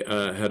we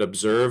had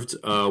observed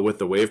with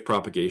the wave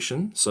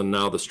propagation. So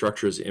now the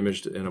structure is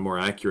imaged in a more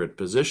accurate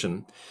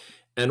position.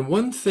 And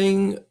one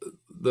thing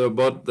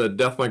about the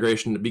depth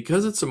migration,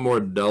 because it's a more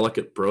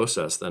delicate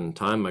process than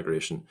time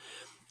migration,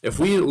 if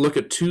we look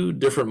at two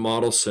different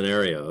model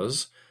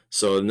scenarios,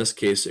 so in this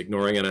case,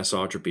 ignoring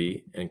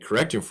anisotropy and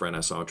correcting for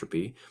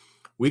anisotropy,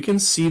 we can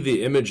see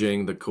the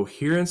imaging, the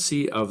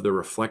coherency of the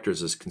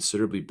reflectors is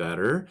considerably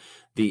better.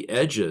 The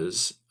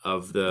edges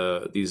of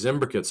these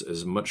imbricates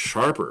is much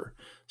sharper.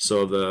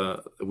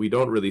 So we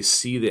don't really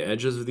see the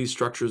edges of these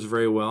structures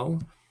very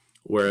well.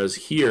 Whereas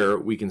here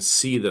we can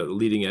see the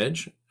leading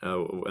edge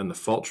and the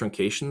fault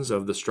truncations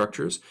of the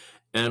structures,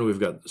 and we've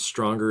got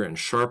stronger and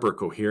sharper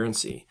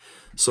coherency.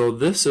 So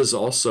this is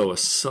also a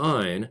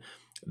sign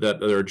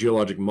that our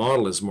geologic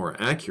model is more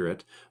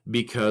accurate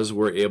because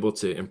we're able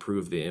to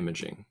improve the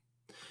imaging.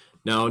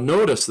 Now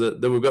notice that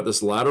we've got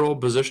this lateral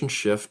position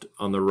shift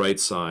on the right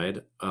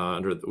side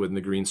within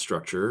the green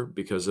structure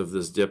because of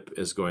this dip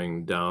is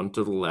going down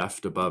to the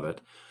left above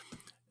it.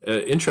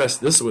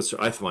 This is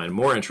what I find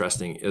more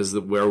interesting is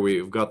that where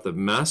we've got the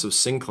massive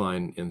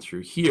syncline in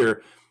through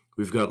here,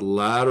 we've got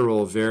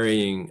lateral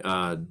varying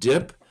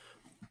dip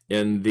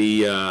in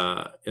the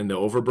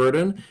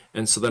overburden,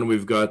 and so then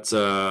we've got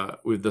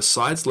the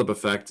side slip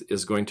effect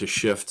is going to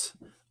shift.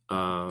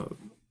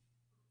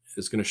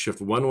 Is going to shift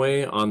one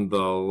way on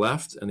the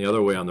left and the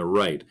other way on the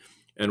right.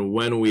 And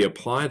when we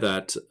apply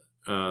that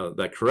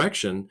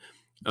correction,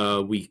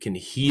 we can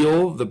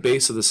heal the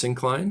base of the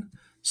syncline.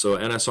 So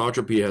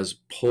anisotropy has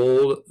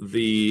pulled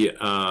the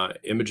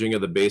imaging of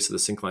the base of the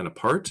syncline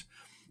apart.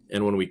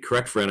 And when we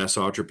correct for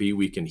anisotropy,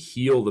 we can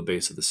heal the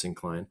base of the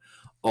syncline.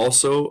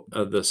 Also,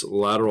 this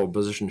lateral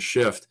position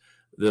shift,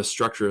 this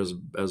structure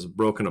has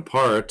broken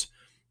apart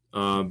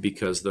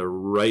because the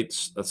right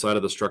side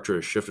of the structure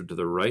is shifted to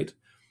the right.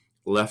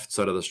 Left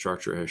side of the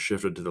structure has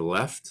shifted to the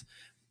left,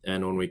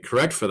 and when we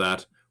correct for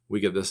that, we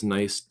get this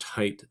nice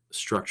tight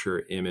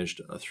structure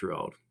imaged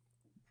throughout.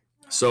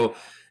 So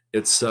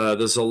it's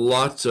there's a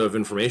lot of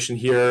information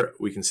here.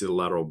 We can see the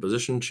lateral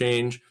position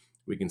change.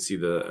 We can see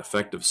the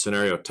effect of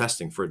scenario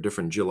testing for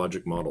different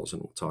geologic models,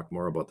 and we'll talk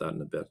more about that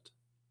in a bit.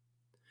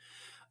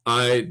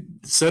 I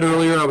said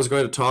earlier I was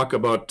going to talk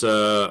about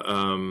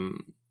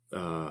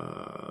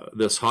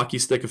this hockey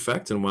stick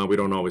effect and why we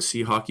don't always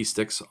see hockey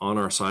sticks on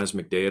our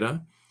seismic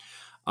data.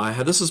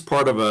 This is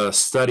part of a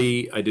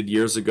study I did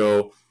years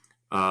ago,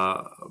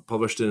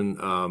 published in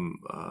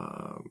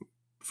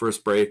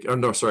First Break. Oh,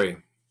 no, sorry.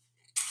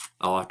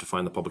 I'll have to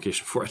find the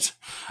publication for it.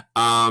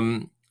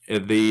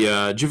 The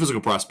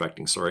geophysical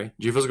prospecting, the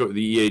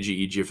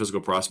EAGE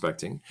geophysical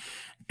prospecting.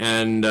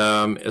 And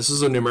this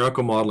is a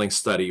numerical modeling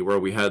study where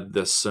we had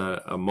this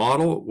a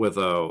model with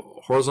a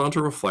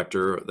horizontal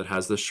reflector that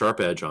has this sharp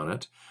edge on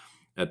it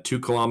at 2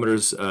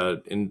 kilometers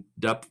in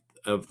depth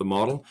of the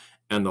model,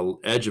 and the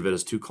edge of it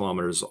is 2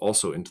 kilometers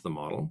also into the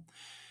model.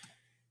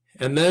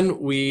 And then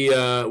we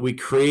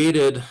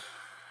created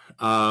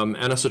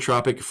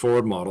anisotropic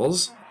forward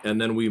models, and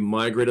then we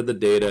migrated the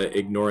data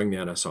ignoring the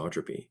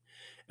anisotropy.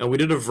 And we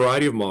did a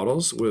variety of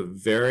models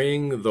with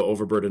varying the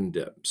overburden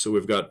dip. So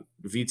we've got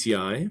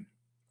VTI,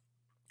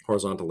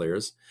 horizontal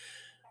layers,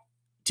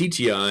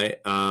 TTI,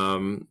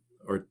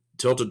 or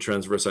tilted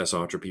transverse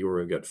isotropy, where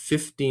we've got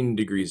 15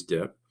 degrees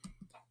dip,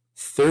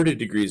 30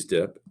 degrees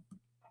dip,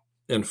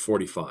 and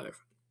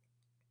 45.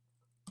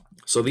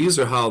 So these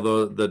are how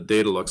the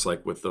data looks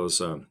like with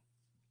those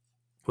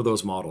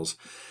models.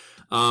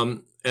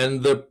 And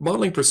the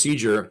modeling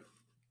procedure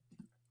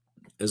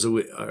is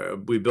we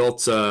built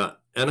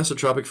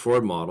anisotropic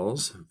forward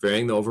models,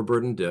 varying the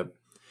overburden dip,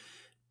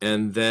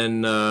 and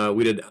then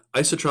we did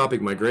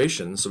isotropic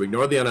migration, so we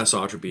ignored the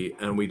anisotropy,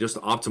 and we just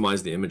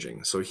optimized the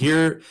imaging. So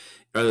here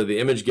are the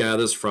image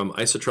gathers from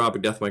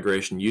isotropic depth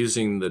migration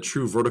using the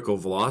true vertical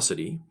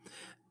velocity.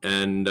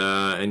 And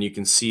you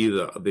can see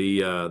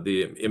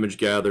the image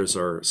gathers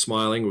are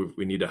smiling.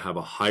 We need to have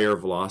a higher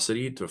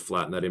velocity to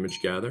flatten that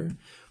image gather.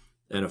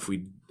 And if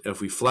we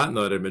flatten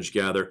that image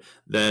gather,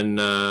 then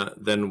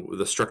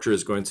the structure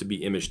is going to be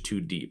imaged too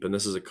deep, and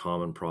this is a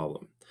common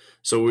problem.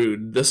 So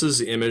this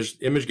is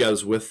image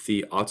gathers with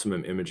the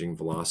optimum imaging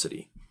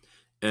velocity.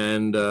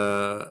 And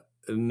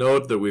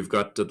note that we've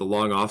got the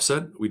long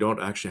offset. We don't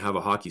actually have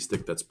a hockey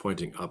stick that's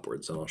pointing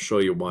upwards, and I'll show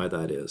you why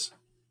that is.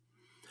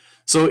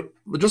 So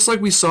just like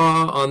we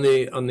saw on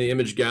the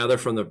image gather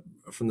from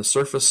the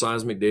surface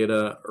seismic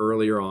data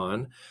earlier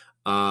on,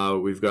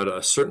 we've got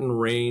a certain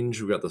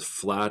range. We've got the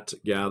flat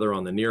gather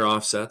on the near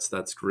offsets.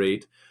 That's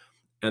great.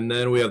 And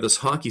then we have this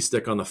hockey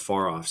stick on the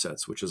far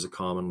offsets, which is a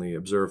commonly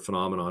observed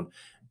phenomenon.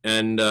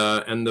 And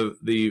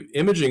the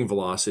imaging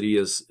velocity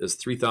is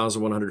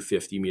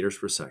 3,150 meters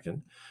per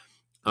second.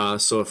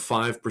 So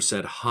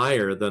 5%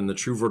 higher than the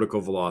true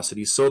vertical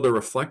velocity. So the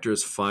reflector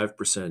is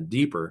 5%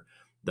 deeper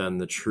than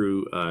the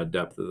true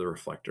depth of the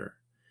reflector.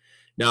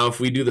 Now, if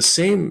we do the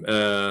same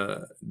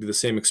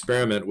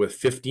experiment with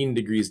 15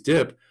 degrees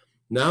dip,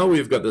 now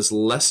we've got this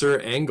lesser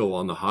angle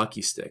on the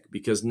hockey stick,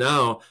 because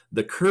now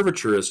the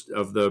curvature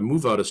of the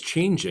move out is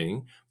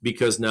changing,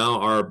 because now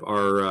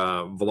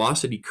our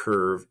velocity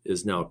curve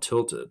is now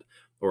tilted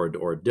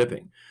or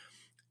dipping.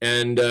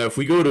 And if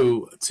we go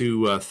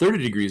to 30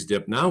 degrees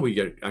dip, now we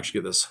actually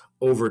get this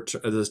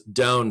this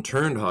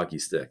downturned hockey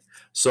stick.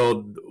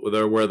 So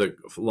where the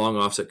long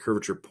offset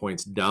curvature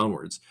points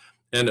downwards,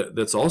 and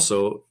that's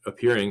also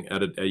appearing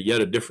at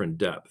yet a different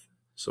depth.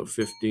 So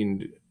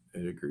 15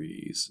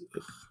 degrees,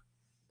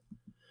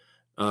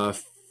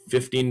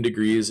 15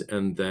 degrees,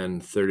 and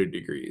then 30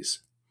 degrees.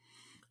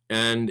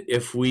 And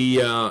if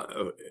we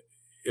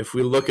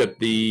look at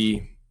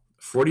the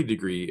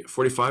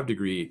 45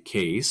 degree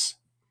case,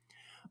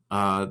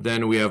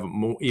 then we have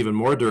even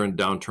more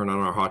downturn on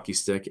our hockey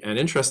stick, and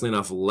interestingly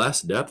enough,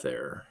 less depth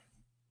there.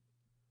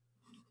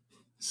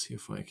 Let's see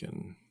if I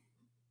can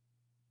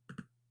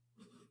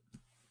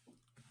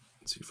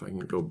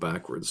go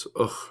backwards.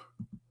 Ugh,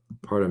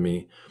 pardon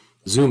me.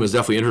 Zoom is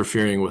definitely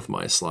interfering with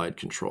my slide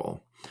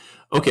control.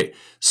 Okay,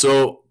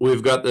 so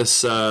we've got this.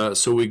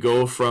 So we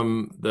go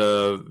from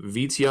the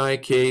VTI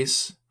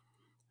case,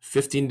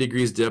 15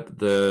 degrees dip,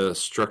 the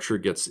structure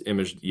gets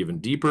imaged even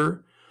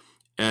deeper,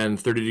 and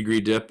 30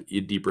 degree dip,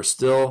 deeper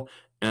still.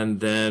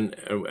 And then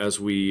as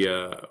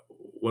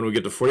when we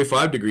get to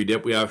 45 degree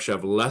dip, we actually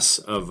have less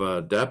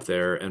of depth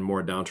there and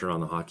more downturn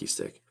on the hockey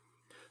stick.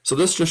 So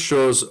this just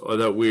shows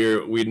that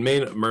we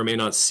may or may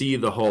not see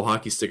the whole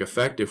hockey stick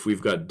effect if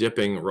we've got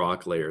dipping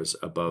rock layers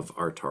above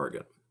our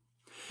target.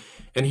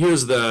 And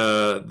here's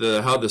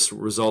how this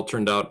result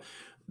turned out.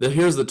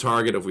 Here's the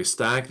target. If we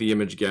stack the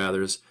image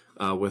gathers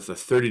with a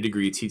 30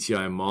 degree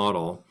TTI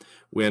model,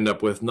 we end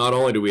up with, not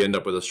only do we end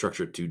up with a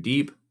structure too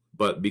deep,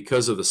 but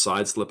because of the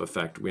side slip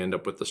effect, we end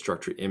up with the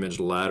structure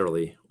imaged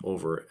laterally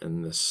over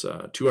in this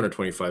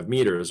 225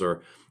 meters,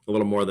 or a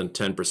little more than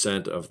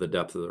 10% of the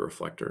depth of the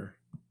reflector.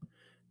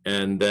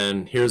 And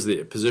then here's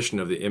the position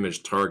of the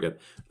image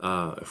target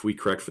if we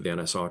correct for the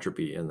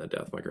anisotropy in the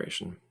depth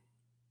migration.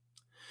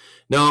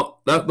 Now,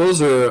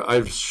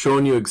 I've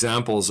shown you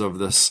examples of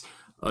this,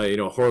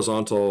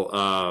 horizontal,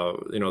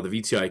 the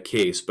VTI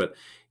case, but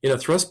in a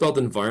thrust belt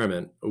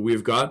environment,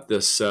 we've got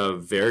this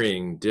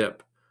varying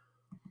dip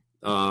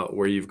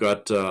where you've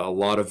got a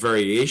lot of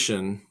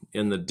variation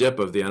in the dip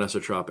of the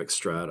anisotropic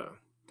strata.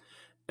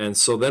 And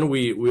so then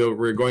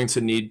we're going to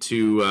need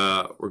to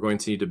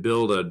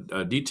build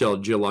a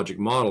detailed geologic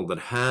model that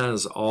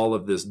has all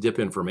of this dip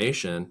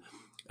information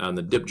and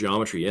the dip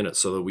geometry in it,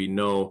 so that we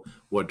know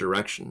what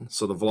direction.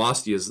 So the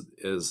velocity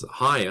is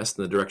highest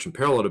in the direction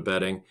parallel to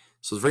bedding.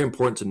 So it's very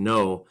important to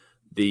know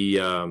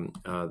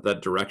that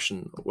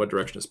direction, what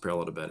direction is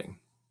parallel to bedding.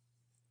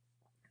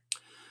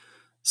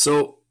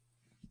 So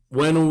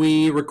when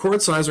we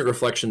record seismic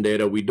reflection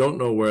data, we don't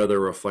know where the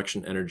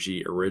reflection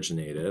energy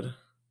originated.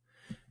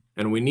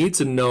 And we need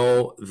to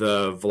know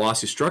the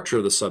velocity structure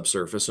of the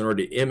subsurface in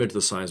order to image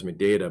the seismic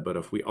data. But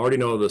if we already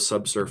know the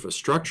subsurface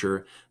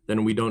structure,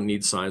 then we don't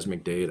need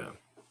seismic data.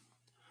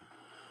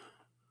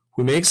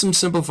 We make some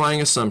simplifying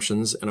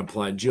assumptions and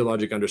apply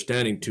geologic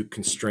understanding to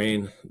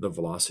constrain the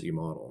velocity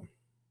model.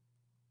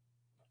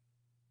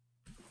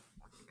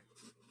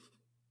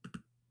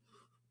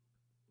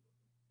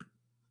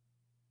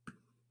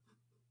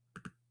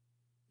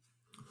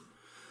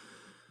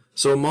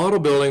 So model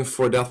building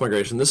for depth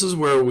migration. This is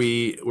where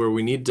we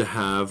need to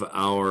have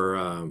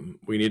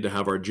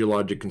our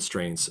geologic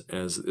constraints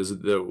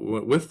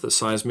with the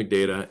seismic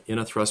data in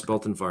a thrust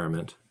belt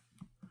environment.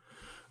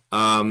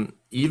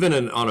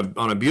 Even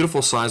on a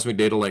beautiful seismic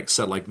data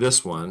set like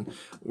this one,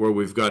 where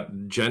we've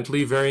got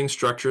gently varying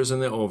structures in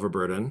the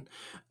overburden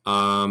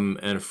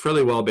and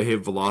fairly well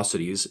behaved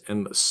velocities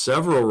and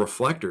several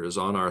reflectors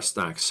on our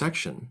stack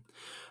section,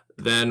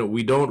 then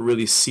we don't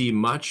really see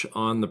much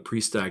on the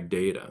pre-stack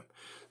data.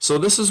 So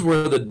this is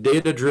where the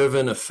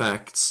data-driven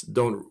effects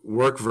don't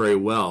work very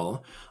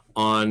well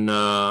on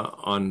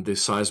the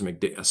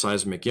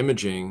seismic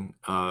imaging,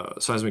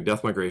 seismic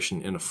depth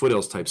migration in a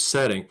foothills type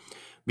setting,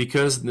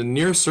 because the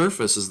near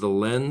surface is the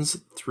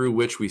lens through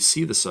which we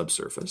see the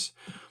subsurface,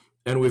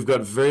 and we've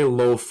got very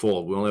low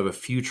fold. We only have a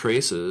few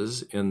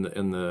traces in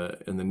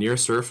the near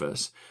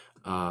surface.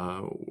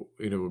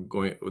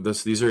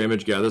 These are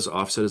image gathers.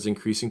 Offset is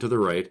increasing to the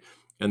right.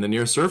 And the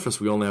near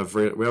surface, we have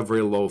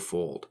very low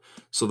fold.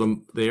 So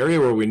the area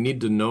where we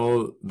need to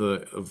know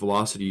the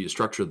velocity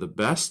structure the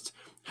best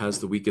has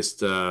the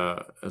weakest,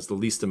 has the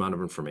least amount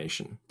of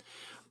information.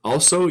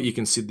 Also, you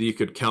can see that you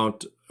could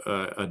count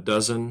a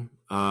dozen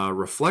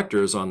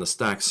reflectors on the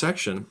stack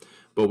section,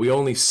 but we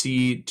only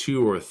see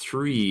 2 or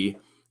 3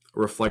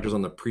 reflectors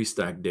on the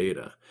pre-stack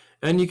data.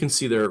 And you can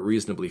see they're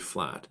reasonably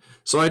flat.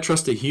 So I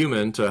trust a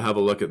human to have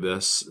a look at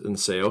this and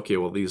say, okay,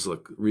 well, these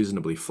look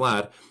reasonably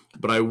flat,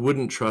 but I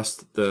wouldn't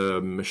trust the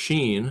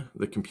machine,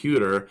 the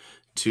computer,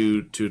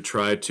 to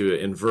try to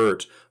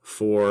invert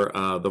for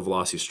the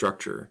velocity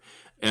structure.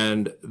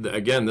 And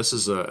again, this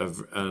is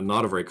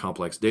not a very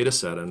complex data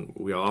set, and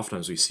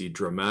oftentimes we see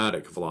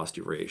dramatic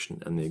velocity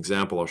variation. And the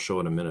example I'll show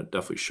in a minute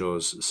definitely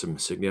shows some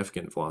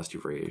significant velocity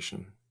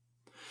variation.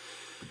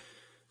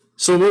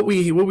 So what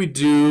we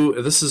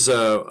do, this is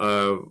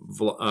a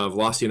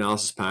velocity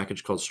analysis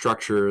package called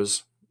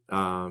Structures,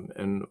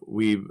 and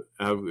we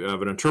have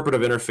an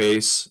interpretive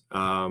interface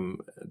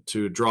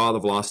to draw the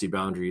velocity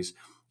boundaries.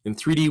 In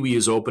 3D, we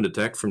use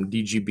OpenDetect from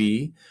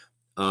DGB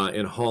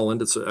in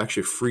Holland. It's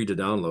actually free to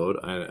download,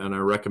 and I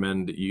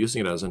recommend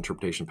using it as an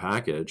interpretation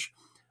package.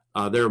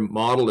 Their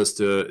model is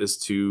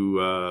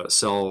to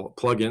sell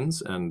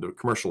plugins and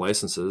commercial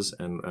licenses,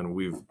 and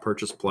we've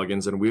purchased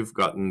plugins, and we've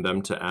gotten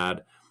them to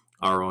add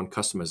our own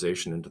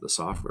customization into the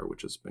software,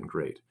 which has been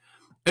great.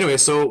 Anyway,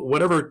 so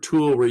whatever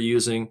tool we're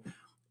using,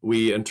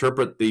 we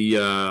interpret the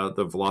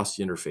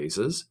velocity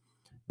interfaces,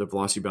 the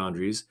velocity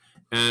boundaries,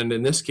 and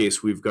in this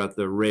case, we've got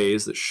the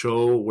rays that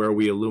show where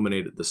we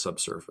illuminated the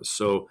subsurface.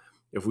 So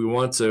if we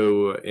want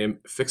to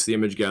fix the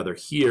image gather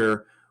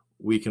here,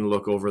 we can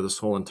look over this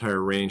whole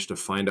entire range to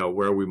find out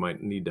where we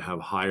might need to have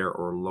higher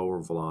or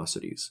lower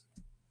velocities.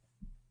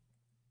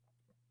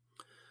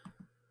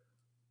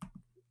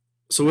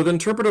 So with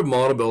interpretive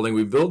model building,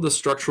 we build the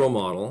structural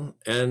model,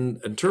 and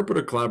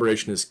interpretive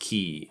collaboration is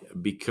key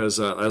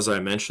because, as I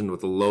mentioned,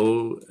 with a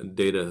low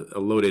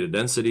data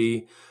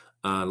density,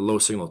 low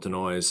signal to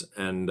noise,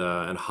 and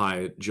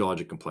high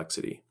geologic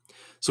complexity.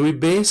 So we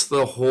base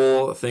the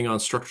whole thing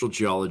on structural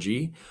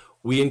geology.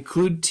 We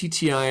include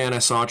TTI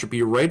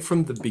anisotropy right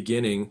from the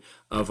beginning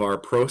of our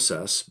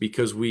process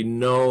because we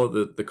know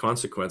that the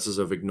consequences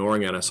of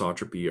ignoring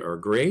anisotropy are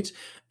great,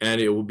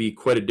 and it will be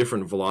quite a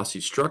different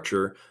velocity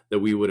structure that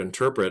we would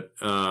interpret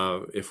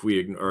if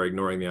we are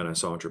ignoring the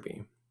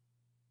anisotropy.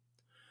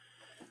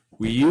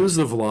 We use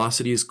the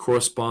velocities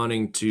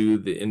corresponding to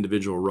the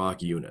individual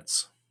rock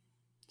units.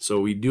 So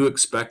we do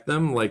expect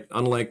them,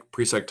 unlike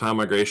pre-sec time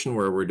migration,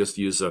 where we just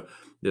use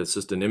it's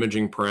just an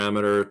imaging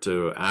parameter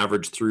to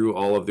average through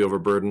all of the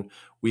overburden.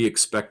 We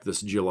expect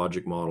this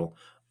geologic model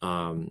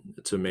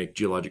to make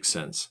geologic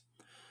sense.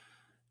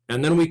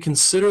 And then we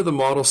consider the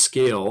model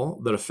scale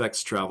that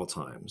affects travel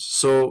times.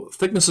 So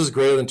thickness is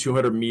greater than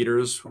 200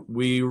 meters.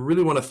 We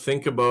really want to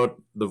think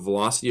about the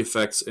velocity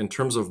effects in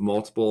terms of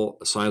multiple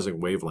seismic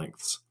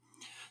wavelengths.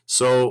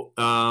 So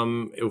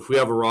if we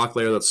have a rock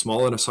layer that's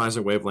smaller than a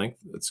seismic wavelength,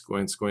 it's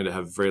going to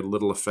have very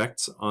little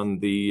effect on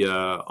the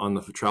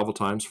travel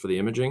times for the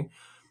imaging.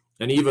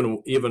 And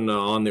even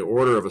on the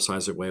order of a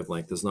seismic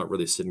wavelength is not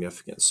really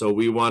significant. So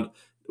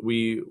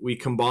we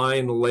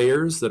combine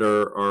layers that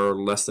are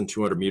less than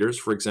 200 meters,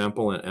 for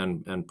example,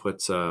 and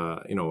put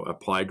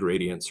apply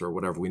gradients or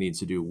whatever we need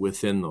to do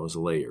within those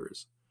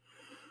layers.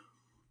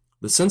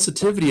 The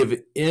sensitivity of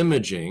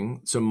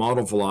imaging to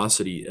model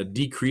velocity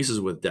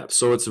decreases with depth.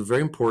 So it's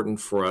very important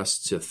for us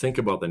to think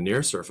about the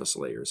near surface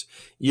layers,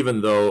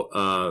 even though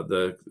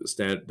the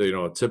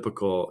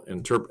typical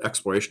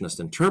explorationist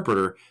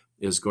interpreter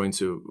is going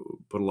to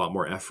put a lot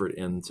more effort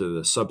into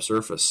the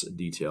subsurface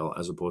detail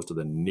as opposed to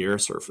the near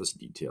surface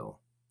detail.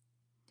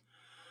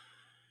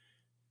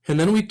 And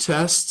then we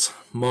test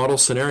model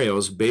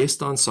scenarios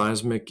based on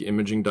seismic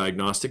imaging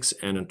diagnostics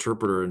and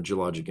interpreter and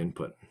geologic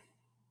input.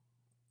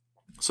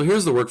 So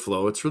here's the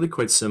workflow. It's really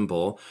quite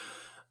simple.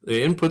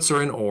 The inputs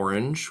are in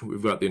orange.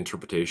 We've got the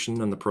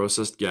interpretation and the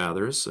processed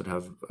gathers that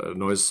have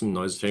some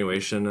noise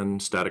attenuation and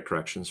static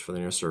corrections for the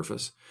near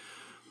surface.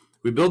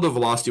 We build the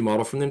velocity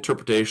model from the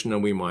interpretation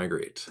and we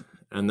migrate.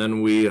 And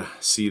then we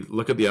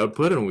look at the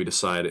output and we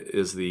decide,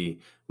 we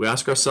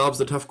ask ourselves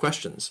the tough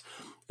questions.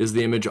 Is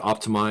the image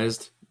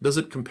optimized? Does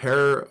it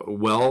compare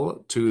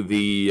well to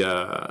the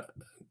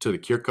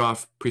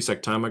Kirchhoff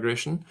pre-sec time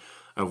migration?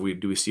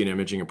 Do we see an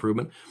imaging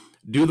improvement?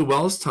 Do the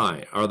wells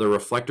tie? Are the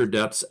reflector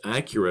depths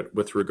accurate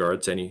with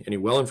regard to any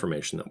well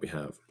information that we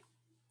have?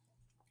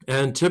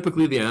 And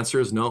typically the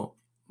answer is no.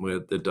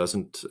 It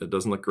doesn't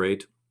look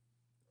great.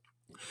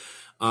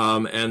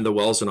 And the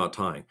wells are not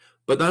tying.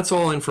 But that's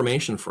all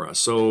information for us.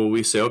 So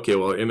we say, okay,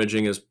 well,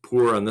 imaging is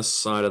poor on this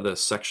side of the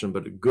section,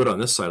 but good on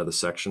this side of the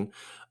section.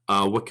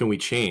 What can we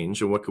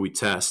change and what can we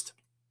test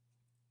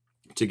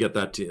to get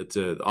that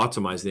to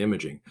optimize the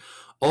imaging?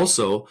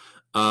 Also,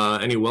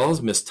 any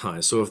wells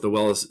mistie. So if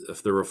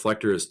the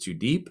reflector is too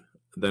deep,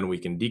 then we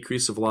can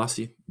decrease the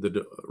velocity.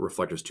 The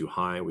reflector is too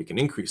high, we can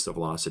increase the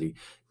velocity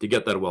to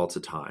get that well to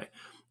tie.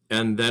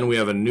 And then we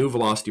have a new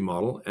velocity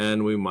model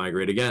and we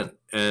migrate again.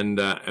 And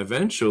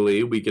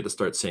eventually we get to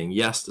start saying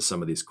yes to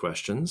some of these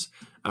questions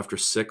after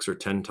 6 or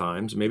 10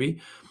 times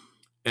maybe.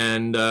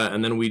 And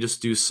then we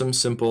just do some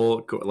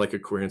simple, like a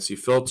coherency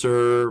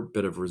filter,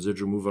 bit of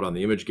residual movement on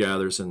the image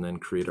gathers, and then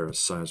create our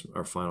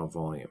final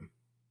volume.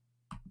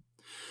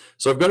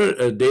 So I've got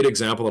a data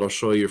example that I'll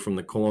show you from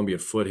the Colombian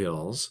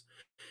foothills.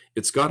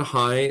 It's got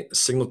high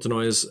signal to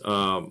noise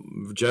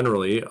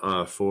generally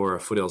for a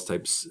foothills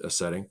type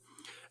setting.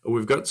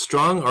 We've got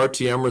strong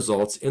RTM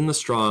results in the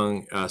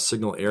strong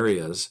signal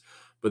areas,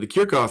 but the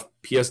Kirchhoff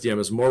PSDM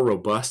is more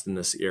robust in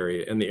this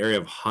area, in the area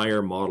of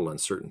higher model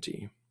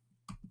uncertainty.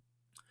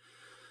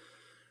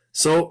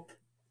 So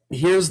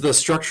here's the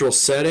structural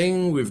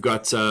setting. We've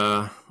got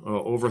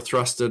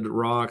overthrusted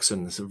rocks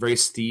and very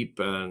steep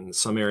and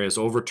some areas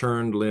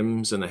overturned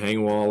limbs in the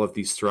hang wall of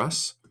these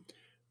thrusts.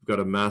 We've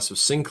got a massive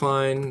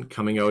syncline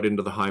coming out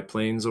into the high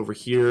plains over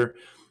here,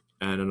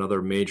 and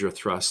another major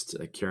thrust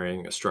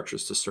carrying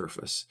structures to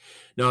surface.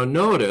 Now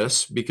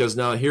notice, because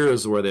now here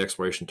is where the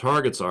exploration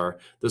targets are,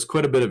 there's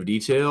quite a bit of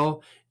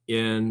detail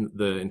in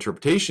the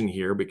interpretation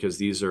here,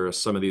 because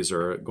some of these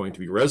are going to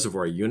be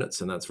reservoir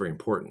units, and that's very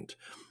important.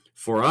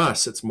 For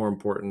us, it's more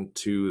important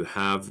to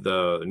have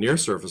the near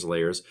surface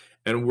layers,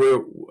 and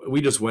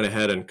we just went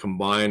ahead and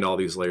combined all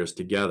these layers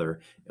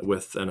together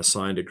with and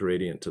assigned a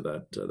gradient to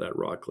that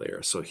rock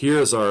layer. So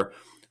here's our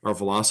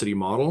velocity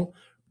model.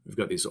 We've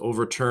got these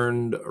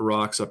overturned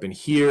rocks up in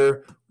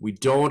here. We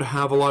don't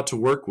have a lot to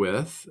work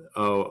with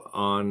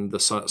on the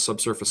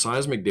subsurface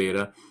seismic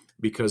data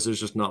because there's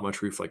just not much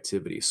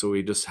reflectivity. So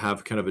we just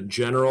have kind of a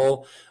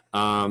general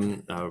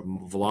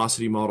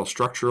velocity model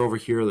structure over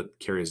here that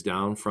carries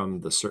down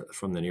from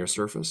the near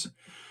surface,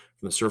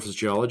 from the surface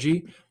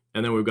geology.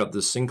 And then we've got the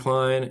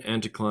syncline,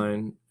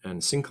 anticline,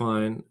 and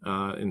syncline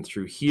in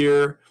through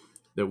here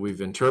that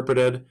we've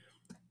interpreted.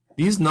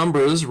 These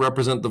numbers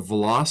represent the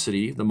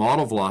velocity, the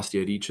model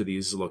velocity at each of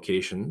these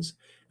locations.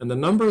 And the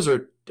numbers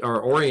are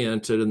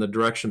oriented in the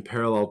direction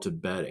parallel to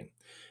bedding.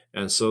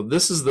 And so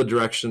this is the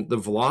direction, the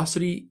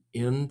velocity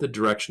in the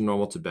direction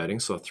normal to bedding.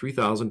 So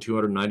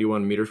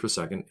 3,291 meters per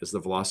second is the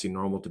velocity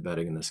normal to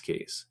bedding in this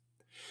case.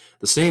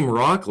 The same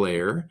rock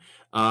layer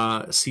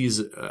has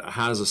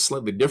a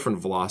slightly different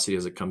velocity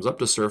as it comes up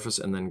to surface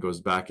and then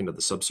goes back into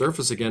the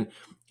subsurface again.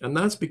 And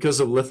that's because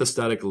of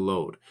lithostatic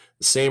load.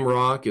 The same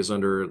rock is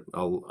under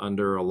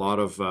a lot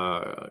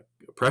of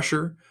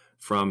pressure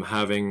from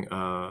having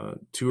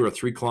 2 or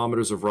 3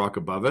 kilometers of rock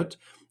above it.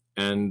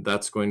 And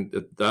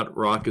that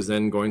rock is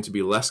then going to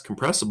be less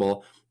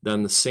compressible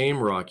than the same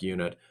rock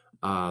unit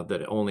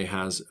that only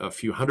has a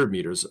few hundred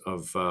meters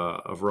of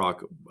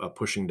rock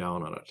pushing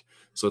down on it.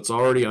 So it's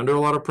already under a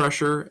lot of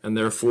pressure and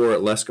therefore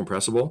less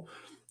compressible.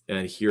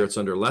 And here it's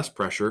under less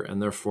pressure and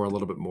therefore a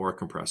little bit more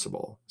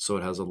compressible. So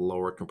it has a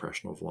lower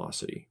compressional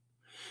velocity.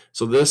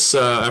 So this,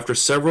 after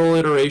several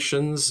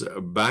iterations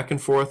back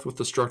and forth with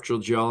the structural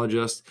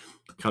geologist,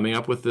 coming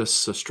up with this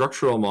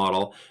structural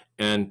model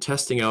and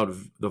testing out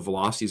the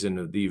velocities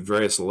in the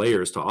various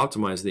layers to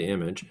optimize the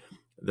image,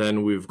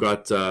 then we've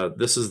got,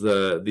 this is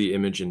the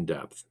image in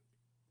depth.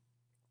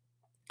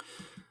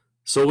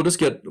 So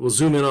we'll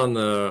zoom in on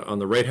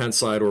the right-hand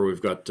side where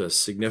we've got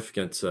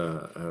significant,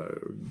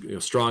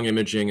 strong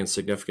imaging and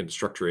significant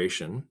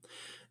structuration.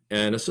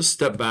 And let's just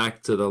step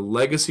back to the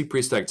legacy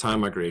pre-stack time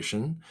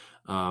migration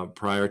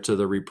prior to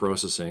the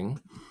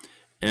reprocessing.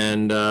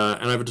 And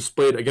I've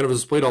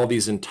displayed all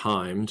these in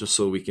time just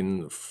so we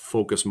can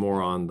focus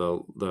more on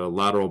the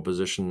lateral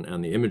position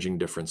and the imaging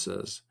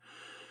differences.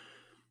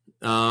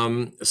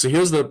 So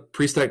here's the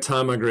pre-stack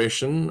time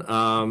migration.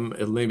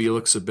 It maybe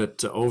looks a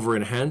bit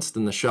over-enhanced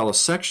in the shallow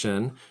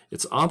section.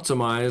 It's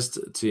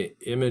optimized to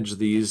image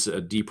these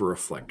deeper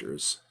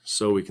reflectors.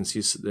 So we can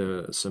see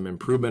some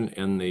improvement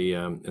in the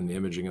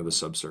imaging of the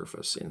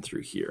subsurface in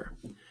through here.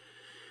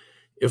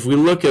 If we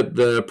look at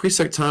the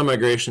pre-stack time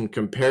migration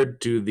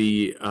compared to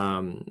the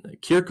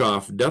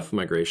Kirchhoff depth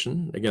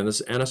migration, again,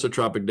 this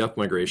anisotropic depth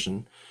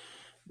migration,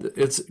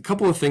 it's a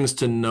couple of things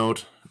to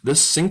note.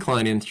 This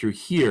syncline in through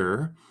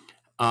here,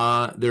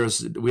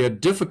 we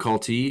had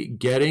difficulty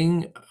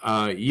getting,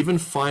 even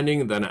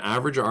finding an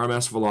average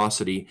RMS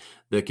velocity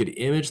that could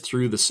image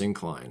through the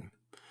syncline,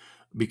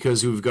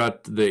 because we've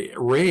got the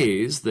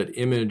rays that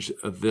image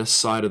this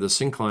side of the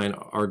syncline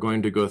are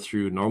going to go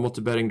through normal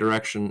to bedding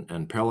direction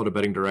and parallel to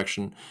bedding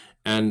direction,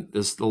 and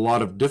there's a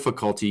lot of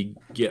difficulty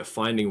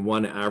finding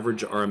one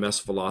average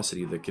RMS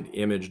velocity that could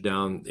image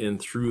down in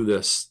through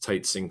this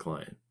tight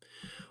syncline.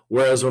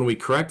 Whereas when we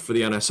correct for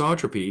the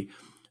anisotropy,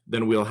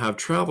 then we'll have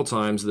travel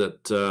times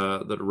that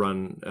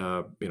run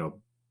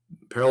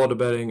parallel to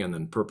bedding and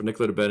then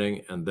perpendicular to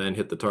bedding and then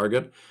hit the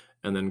target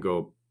and then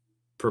go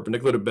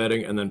perpendicular to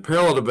bedding and then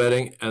parallel to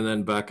bedding and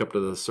then back up to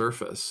the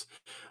surface.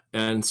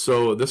 And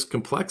so this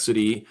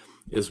complexity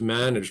is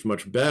managed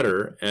much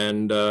better,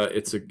 and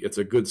it's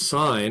a good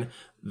sign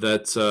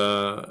that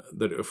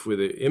that if with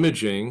the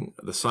imaging,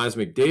 the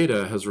seismic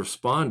data has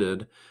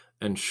responded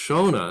and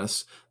shown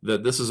us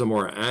that this is a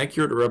more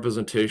accurate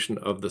representation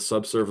of the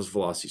subsurface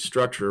velocity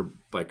structure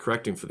by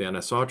correcting for the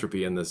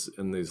anisotropy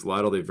in these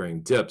laterally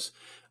varying dips,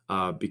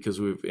 because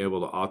we've been able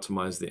to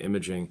optimize the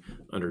imaging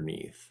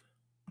underneath.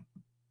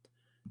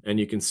 And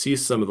you can see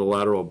some of the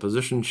lateral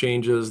position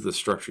changes. The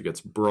structure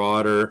gets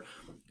broader.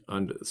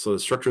 So the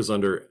structures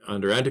under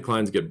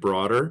anticlines get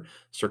broader.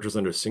 Structures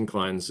under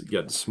synclines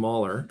get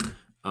smaller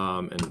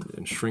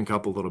and shrink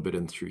up a little bit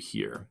in through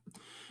here.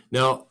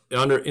 Now,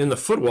 in the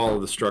footwall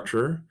of the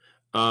structure,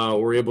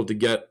 we're able to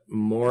get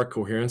more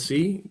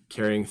coherency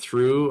carrying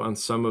through on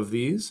some of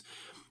these.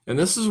 And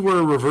this is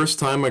where reverse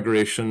time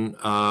migration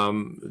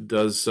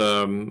does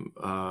a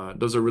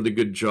really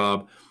good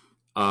job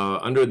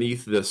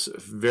underneath this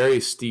very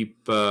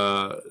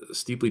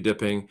steeply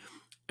dipping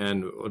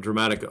and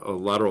dramatic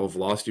lateral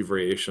velocity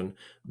variation.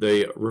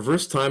 The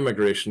reverse time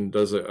migration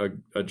does a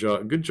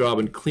good job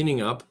in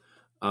cleaning up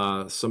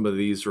some of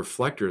these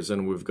reflectors,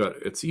 and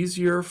it's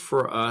easier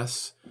for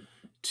us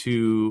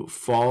to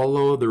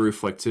follow the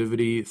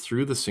reflectivity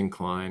through the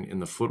syncline in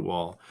the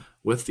footwall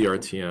with the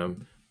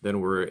RTM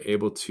than we're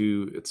able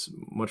to. It's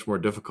much more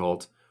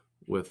difficult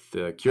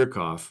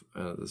Kirchhoff.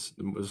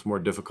 There's more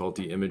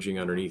difficulty imaging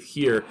underneath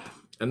here,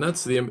 and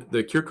that's the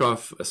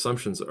Kirchhoff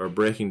assumptions are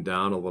breaking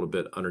down a little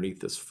bit underneath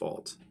this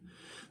fault.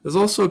 There's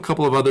also a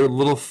couple of other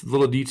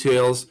little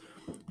details.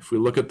 If we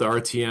look at the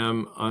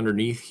RTM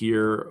underneath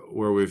here,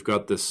 where we've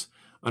got this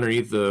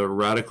underneath the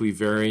radically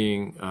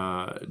varying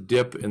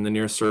dip in the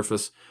near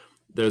surface,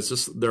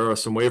 there are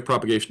some wave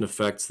propagation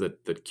effects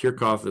that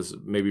Kirchhoff is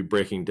maybe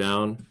breaking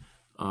down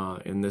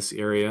in this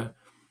area,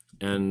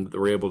 and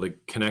we're able to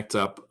connect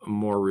up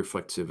more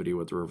reflectivity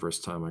with the reverse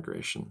time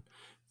migration.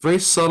 Very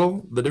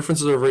subtle. The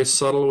differences are very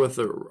subtle with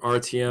the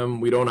RTM.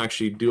 We don't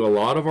actually do a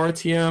lot of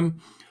RTM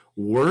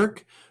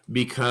work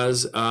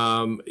because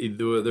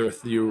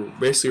you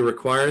basically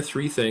require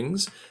three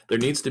things. There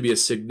needs to be a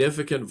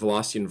significant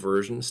velocity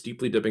inversion,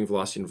 steeply dipping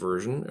velocity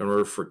inversion, in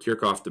order for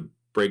Kirchhoff to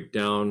break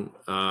down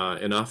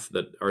enough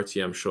that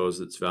RTM shows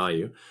its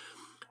value.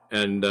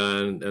 And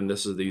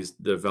this is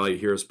the value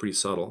here is pretty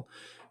subtle.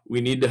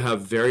 We need to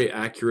have very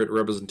accurate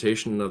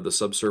representation of the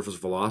subsurface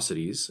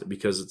velocities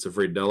because it's a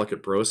very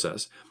delicate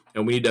process,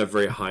 and we need to have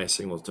very high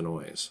signal to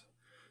noise.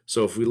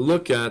 So if we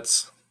look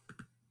at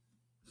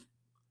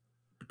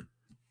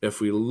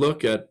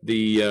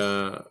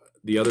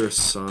the other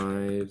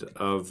side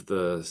of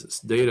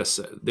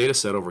the data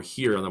set over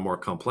here on the more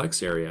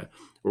complex area,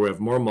 where we have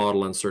more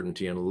model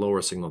uncertainty and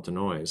lower signal to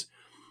noise,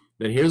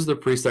 then here's the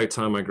pre-stack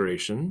time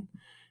migration,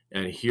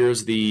 and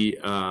here's the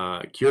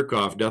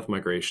Kirchhoff depth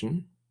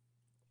migration.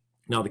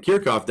 Now the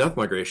Kirchhoff depth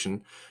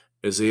migration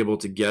is able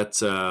to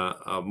get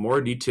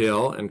more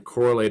detail and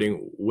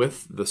correlating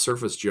with the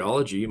surface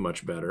geology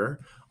much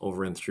better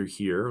over and through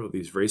here with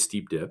these very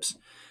steep dips.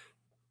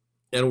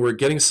 And we're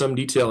getting some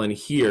detail in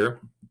here.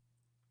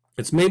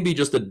 It's maybe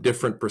just a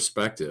different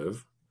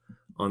perspective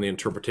on the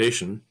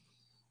interpretation,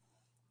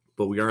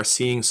 but we are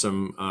seeing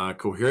some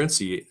coherent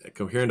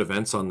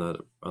events on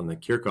the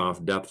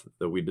Kirchhoff depth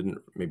that we didn't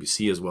maybe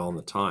see as well in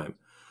the time.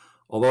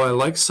 Although I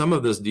like some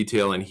of this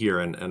detail in here,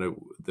 and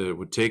it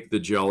would take the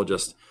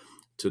geologist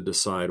to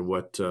decide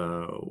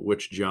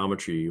which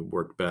geometry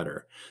worked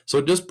better. So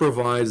it just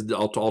provides the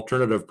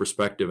alternative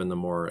perspective in the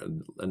more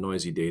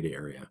noisy data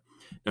area.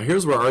 Now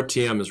here's where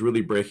RTM is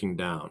really breaking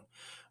down.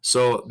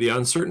 So the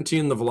uncertainty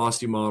in the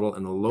velocity model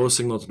and the low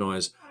signal to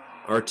noise,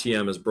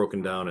 RTM is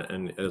broken down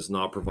and is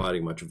not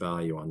providing much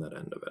value on that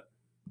end of it.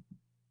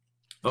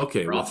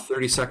 Okay, with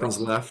 30 seconds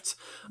left,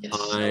 yes,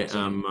 I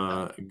am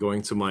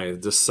going to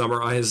just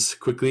summarize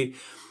quickly.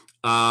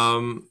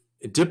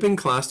 Dipping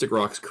clastic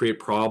rocks create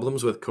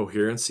problems with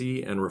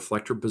coherency and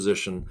reflector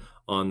position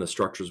on the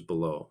structures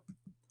below.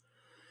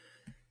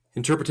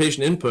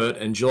 Interpretation input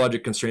and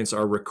geologic constraints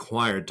are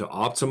required to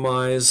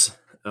optimize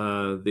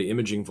the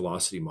imaging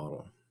velocity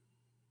model.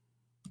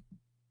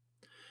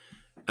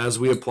 As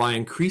we apply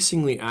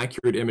increasingly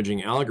accurate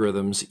imaging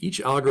algorithms, each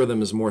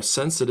algorithm is more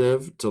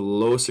sensitive to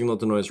low signal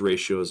to noise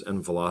ratios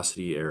and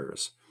velocity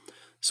errors.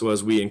 So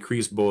as we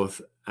increase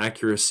both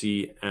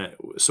accuracy, and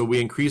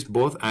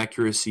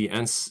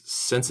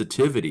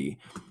sensitivity,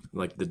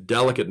 like the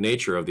delicate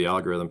nature of the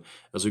algorithm,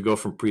 as we go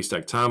from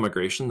pre-stack time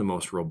migration, the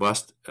most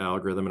robust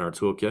algorithm in our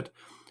toolkit,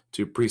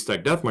 to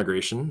pre-stack depth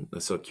migration,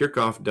 so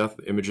Kirchhoff depth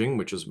imaging,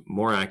 which is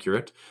more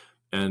accurate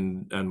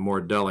and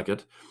more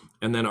delicate,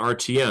 and then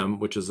RTM,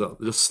 which is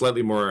just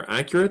slightly more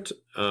accurate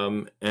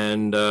and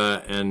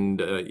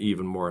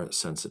even more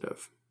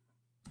sensitive.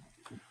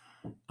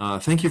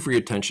 Thank you for your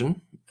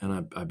attention,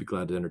 and I'd be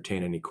glad to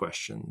entertain any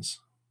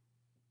questions.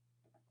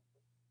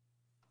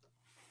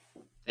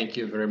 Thank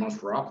you very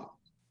much, Rob.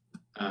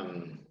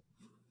 Can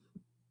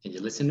you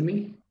listen to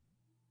me?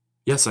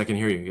 Yes, I can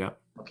hear you, yeah.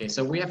 Okay,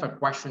 so we have a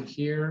question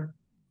here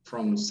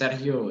from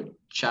Sergio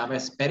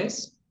Chavez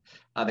Perez.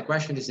 The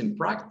question is, in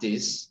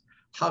practice,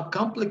 how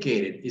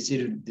complicated is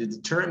it to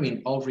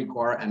determine all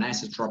required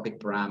anisotropic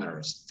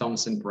parameters,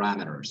 Thomson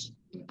parameters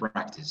in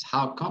practice?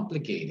 How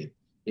complicated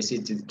is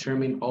it to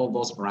determine all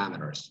those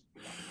parameters?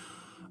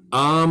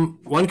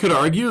 One could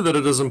argue that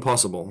it is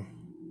impossible.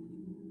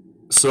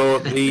 So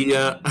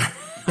the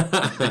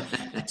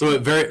so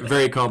very,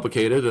 very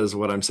complicated is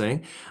what I'm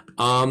saying.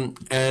 The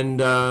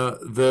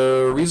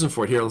reason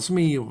for it here, let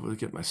me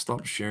get my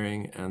stop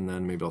sharing and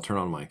then maybe I'll turn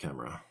on my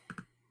camera.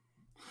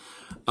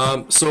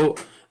 So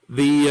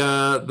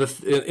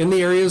in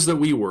the areas that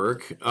we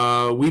work,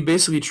 we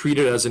basically treat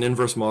it as an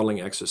inverse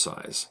modeling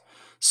exercise.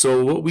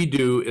 So what we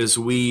do is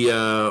we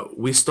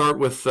start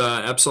with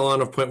epsilon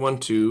of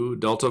 0.12,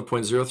 delta of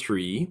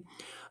 0.03,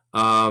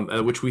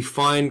 which we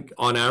find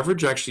on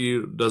average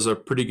actually does a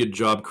pretty good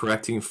job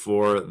correcting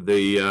for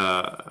the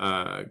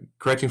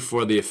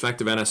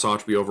effect of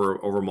anisotropy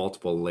over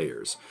multiple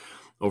layers,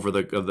 over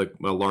the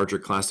larger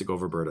clastic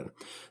overburden.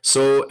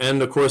 So,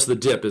 and of course the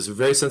dip is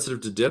very sensitive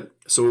to dip,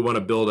 so we want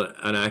to build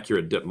an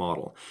accurate dip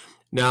model.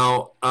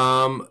 Now,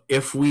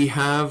 if we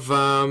have,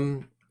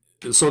 the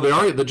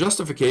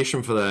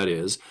justification for that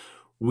is,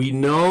 we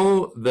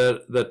know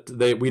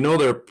we know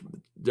the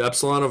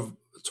epsilon of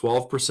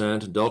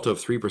 12%, delta of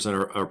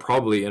 3% are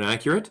probably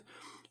inaccurate,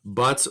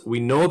 but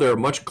we know they're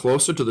much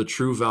closer to the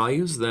true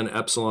values than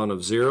epsilon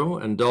of 0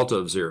 and delta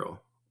of 0,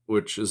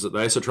 which is the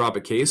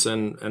isotropic case,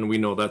 and we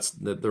know that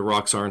the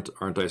rocks aren't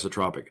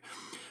isotropic.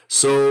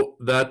 So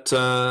that's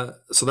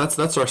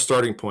our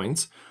starting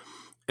point.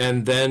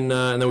 And then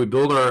we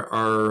build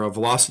our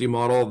velocity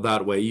model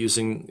that way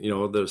using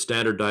the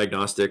standard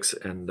diagnostics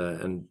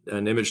and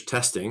image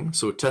testing.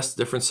 So test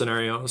different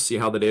scenarios, see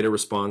how the data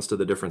responds to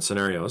the different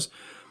scenarios,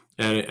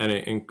 and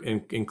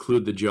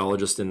include the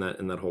geologist in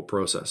that whole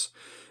process.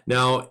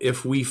 Now,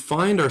 if we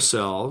find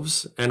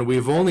ourselves, and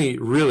we've only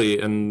really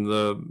in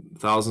the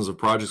thousands of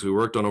projects we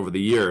worked on over the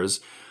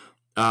years,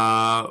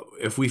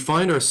 if we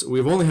find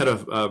we've only had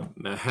a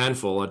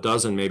handful, a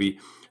dozen maybe,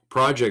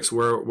 projects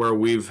where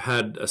we've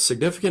had a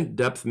significant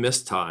depth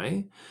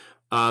mistie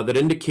that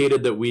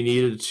indicated that we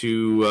needed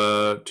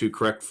to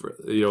correct for,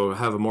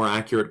 have a more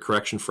accurate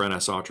correction for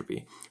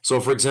anisotropy. So,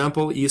 for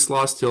example, East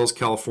Lost Hills,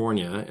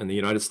 California, in the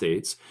United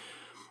States,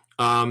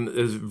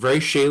 is very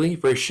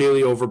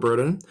shaly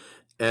overburden,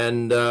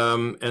 and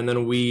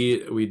then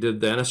we did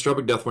the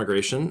anisotropic depth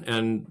migration,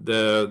 and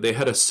they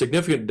had a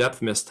significant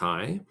depth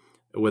mistie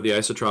with the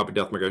isotropic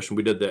depth migration.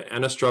 We did the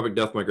anisotropic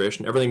depth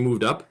migration. Everything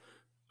moved up.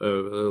 A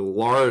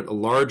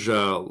large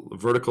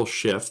vertical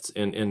shift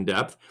in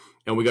depth,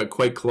 and we got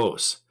quite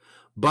close,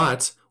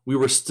 but we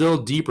were still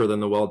deeper than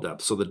the well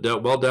depth. So the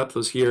well depth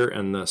was here,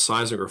 and the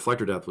seismic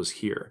reflector depth was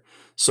here.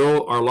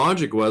 So our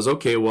logic was,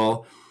 okay,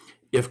 well,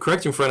 if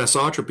correcting for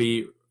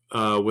anisotropy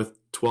with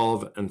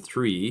 12 and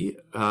 3,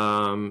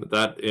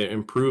 that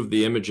improved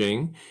the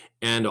imaging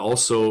and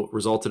also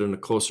resulted in a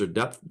closer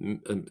depth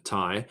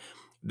tie,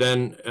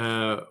 then,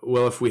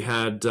 well, if we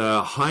had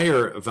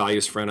higher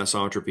values for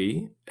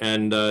anisotropy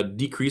and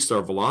decreased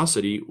our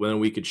velocity, then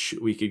we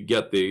could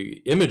get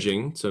the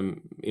imaging to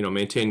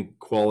maintain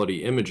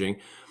quality imaging,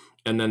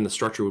 and then the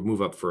structure would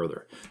move up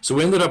further. So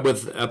we ended up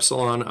with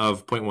epsilon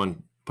of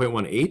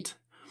 0.18,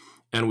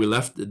 and we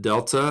left the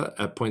delta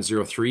at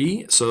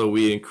 0.03, so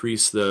we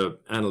increased the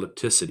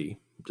analyticity,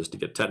 just to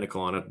get technical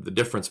on it, the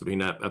difference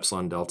between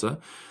epsilon and delta.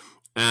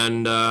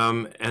 And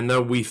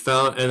then we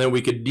found, and then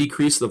we could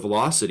decrease the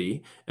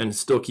velocity and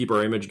still keep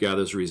our image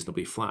gathers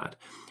reasonably flat.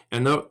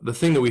 And the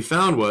thing that we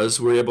found was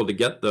we were able to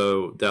get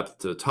the depth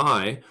to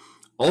tie.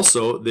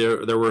 Also,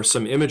 there were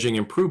some imaging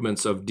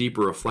improvements of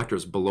deeper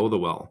reflectors below the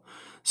well.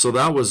 So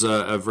that was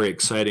a very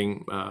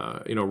exciting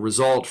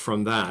result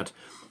from that.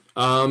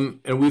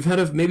 And we've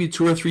had maybe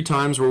 2 or 3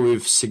 times where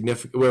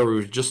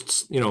we've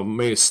just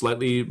maybe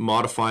slightly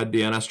modified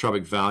the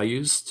anisotropic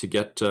values to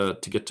get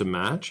to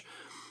match.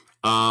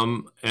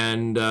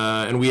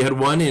 And we had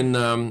one in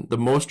the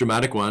most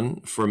dramatic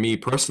one for me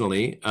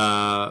personally,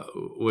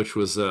 which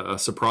was a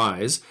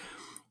surprise.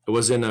 It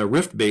was in a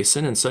rift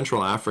basin in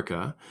Central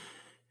Africa,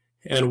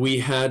 and we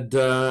had,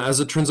 as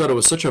it turns out, it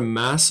was such a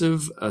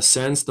massive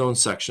sandstone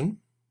section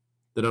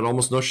that had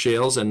almost no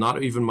shales and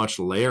not even much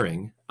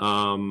layering.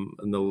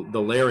 And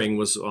the layering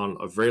was on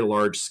a very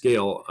large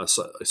scale, a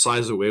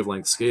size of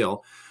wavelength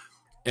scale,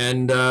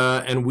 and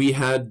we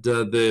had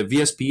the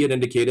VSP had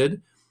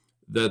indicated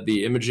that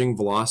the imaging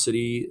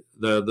velocity,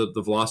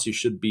 the velocity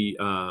should be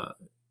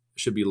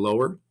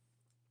lower,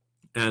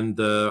 and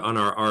on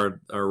our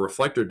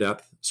reflector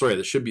depth, sorry,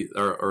 there should be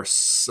our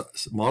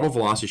model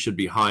velocity should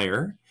be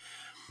higher,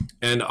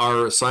 and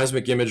our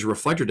seismic image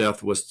reflector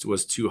depth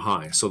was too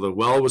high. So the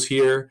well was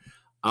here,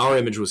 our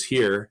image was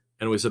here,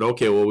 and we said,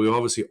 okay, well, we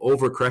obviously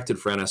overcorrected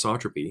for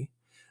anisotropy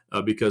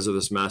because of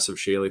this massive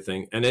shaly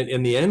thing. And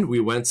in the end, we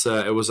went,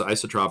 it was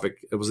isotropic.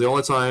 It was the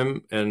only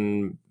time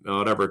in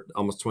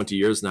almost 20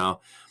 years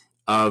now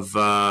of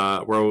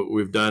where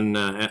we've done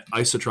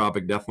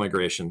isotropic depth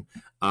migration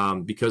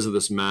because of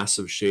this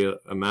massive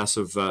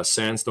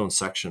sandstone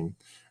section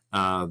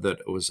that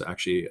was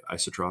actually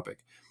isotropic.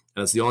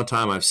 And it's the only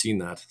time I've seen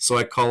that. So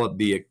I call it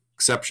the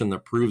exception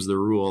that proves the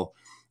rule,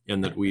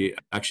 in that we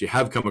actually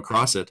have come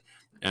across it,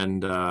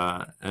 and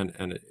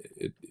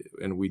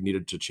we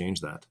needed to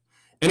change that.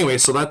 Anyway,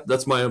 so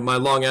that's my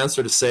long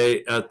answer to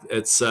say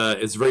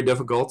it's very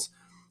difficult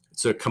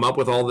to come up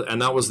with all and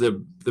that was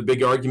the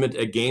big argument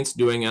against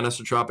doing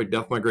anisotropic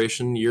depth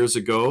migration years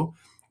ago,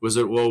 was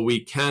that, well, we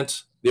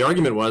can't, the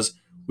argument was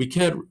we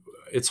can't,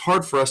 it's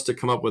hard for us to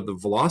come up with the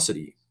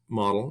velocity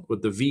model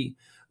with the V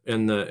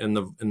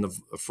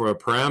for a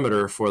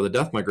parameter for the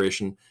depth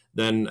migration.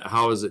 Then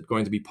how is it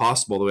going to be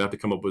possible that we have to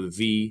come up with a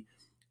V,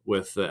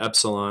 with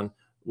epsilon,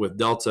 with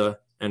delta,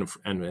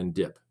 and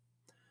dip?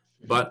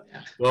 But,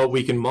 well,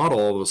 we can model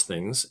all those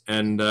things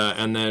and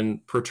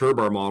then perturb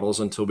our models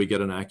until we get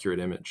an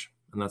accurate image.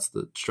 And that's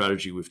the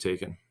strategy we've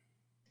taken.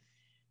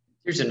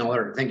 Here's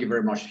another, thank you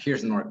very much.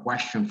 Here's another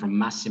question from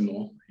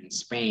Massimo in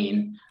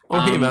Spain.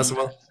 Oh, hey,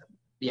 Massimo.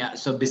 Yeah,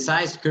 so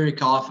besides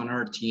Kirchhoff and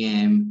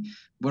RTM,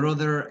 what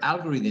other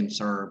algorithms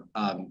are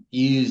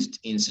used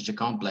in such a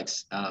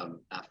complex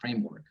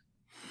framework?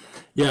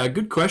 Yeah,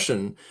 good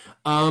question.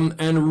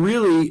 And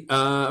really,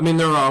 I mean,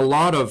 there are a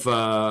lot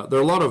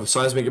of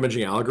seismic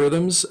imaging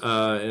algorithms,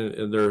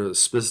 and they're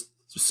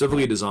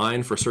specifically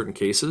designed for certain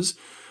cases.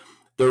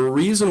 The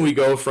reason we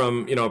go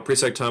from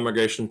preset time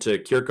migration to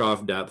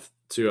Kirchhoff depth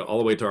to all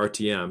the way to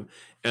RTM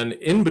And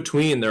in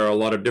between, there are a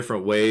lot of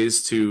different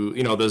ways to,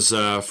 there's,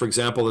 for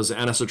example, there's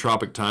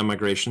anisotropic time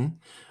migration,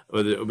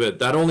 but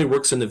that only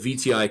works in the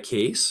VTI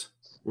case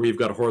where you've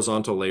got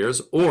horizontal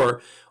layers,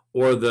 or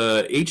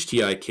the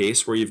HTI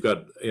case where you've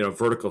got,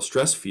 vertical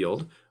stress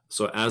field,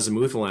 so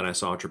azimuthal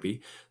anisotropy.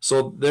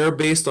 So they're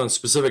based on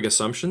specific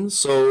assumptions,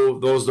 so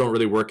those don't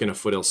really work in a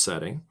foothills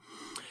setting.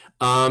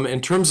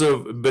 In terms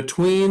of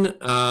between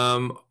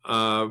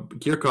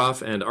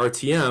Kirchhoff and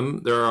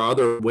RTM, there are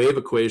other wave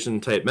equation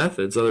type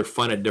methods, other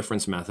finite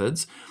difference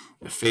methods,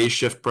 phase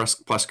shift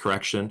plus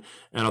correction,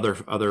 and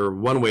other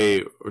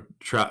one-way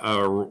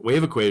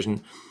wave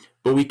equation.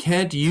 But we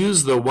can't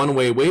use the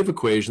one-way wave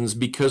equations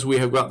because we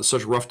have got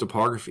such rough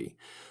topography.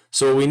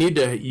 So we need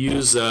to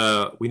use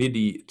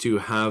to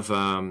have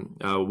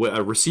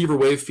a receiver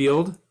wave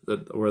field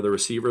where the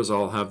receivers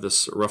all have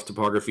this rough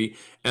topography,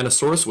 and a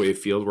source wave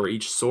field where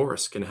each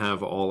source can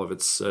have all of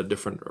its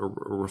different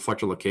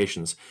reflector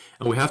locations.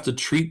 And we have to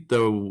treat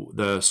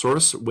the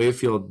source wave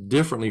field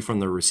differently from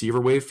the receiver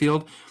wave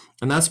field.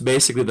 And that's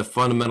basically the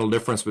fundamental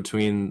difference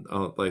between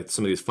like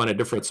some of these finite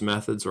difference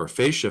methods or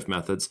phase shift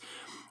methods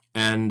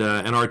and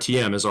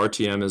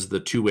RTM is the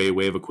two-way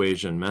wave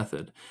equation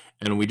method.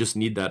 And we just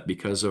need that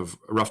because of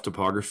rough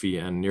topography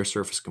and near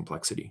surface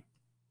complexity.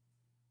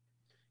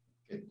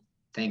 Good.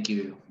 Thank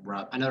you,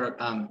 Rob.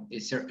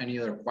 Is there any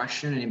other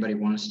question anybody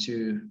wants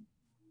to?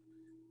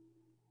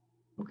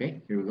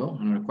 Okay, here we go.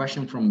 Another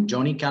question from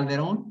Johnny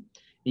Calderon.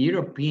 In your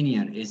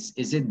opinion, is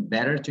it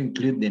better to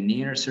include the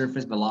near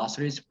surface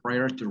velocities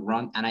prior to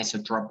run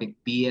anisotropic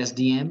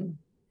PSDM?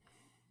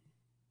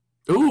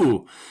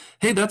 Ooh,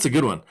 hey, that's a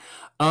good one.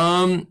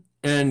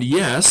 And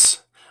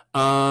yes,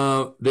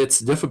 it's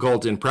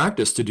difficult in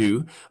practice to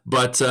do,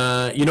 but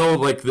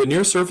like the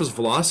near surface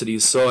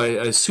velocities. So I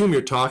assume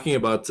you're talking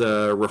about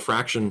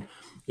refraction,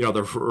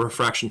 the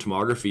refraction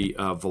tomography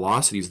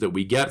velocities that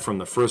we get from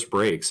the first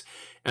breaks.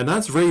 And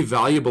that's very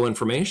valuable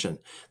information.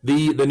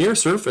 The near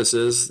surface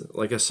is,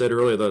 like I said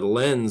earlier, the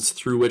lens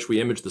through which we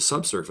image the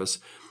subsurface.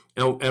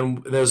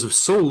 And there's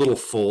so little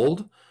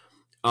fold,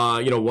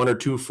 one or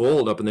two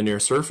fold up in the near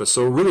surface.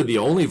 So really the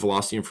only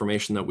velocity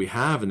information that we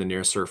have in the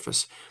near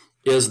surface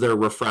is their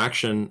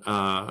refraction,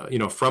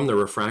 from the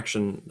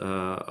refraction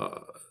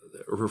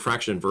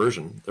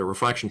inversion, the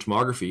refraction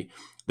tomography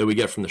that we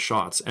get from the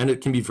shots. And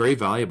it can be very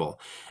valuable.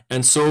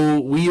 And so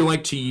we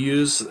like to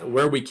use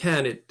where we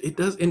can. It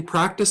does in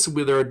practice.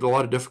 There are a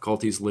lot of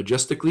difficulties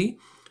logistically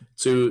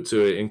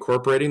to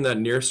incorporating that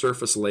near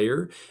surface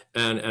layer,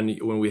 and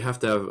when we have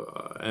to have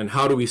and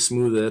how do we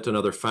smooth it and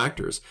other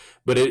factors.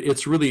 But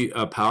it's really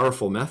a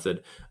powerful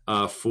method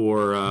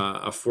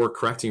for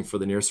correcting for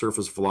the near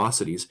surface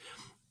velocities.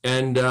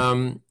 And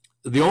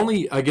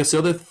the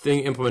other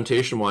thing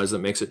implementation wise that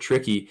makes it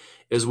tricky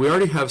is we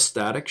already have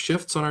static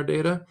shifts on our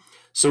data.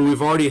 So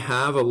we've already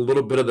have a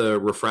little bit of the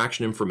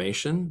refraction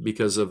information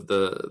because of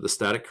the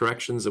static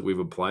corrections that we've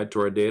applied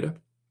to our data.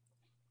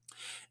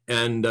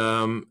 And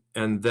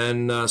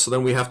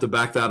then we have to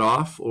back that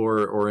off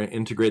or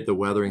integrate the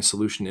weathering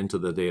solution into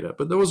the data.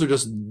 But those are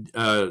just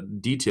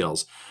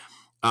details.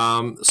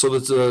 So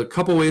there's a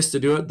couple ways to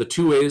do it. The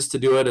two ways to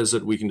do it is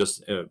that we can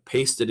just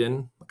paste it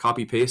in,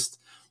 copy paste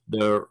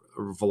the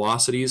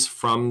velocities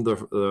from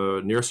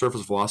the near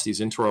surface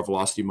velocities into our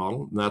velocity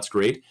model, and that's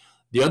great.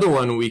 The other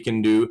one we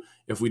can do,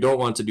 if we don't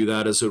want to do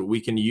that, is that we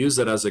can use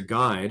it as a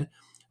guide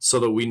so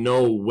that we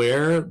know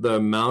where the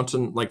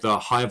mountain, like the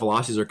high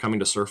velocities, are coming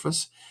to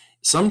surface.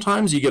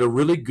 Sometimes you get a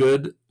really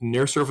good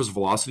near surface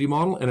velocity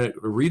model and it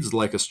reads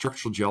like a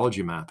structural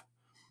geology map.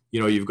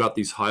 You've got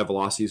these high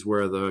velocities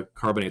where the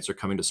carbonates are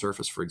coming to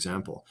surface, for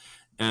example.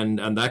 And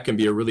that can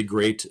be a really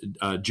great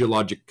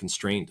geologic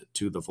constraint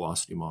to the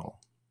velocity model.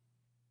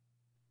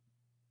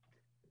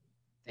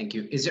 Thank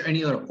you. Is there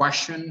any other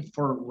question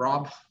for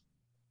Rob?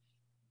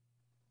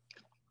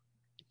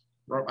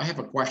 Rob, I have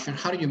a question.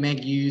 How do you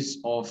make use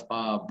of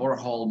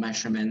borehole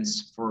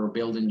measurements for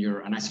building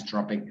your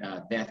anisotropic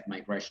depth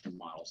migration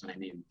models? And I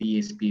mean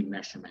VSP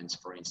measurements,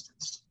 for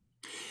instance.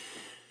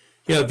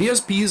 Yeah,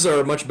 VSPs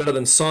are much better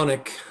than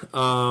sonic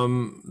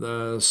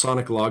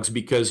logs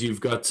because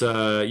you've got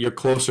you're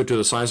closer to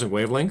the seismic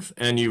wavelength,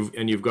 and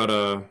you've got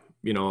a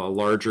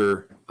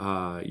larger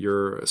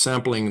you're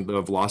sampling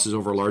the velocities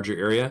over a larger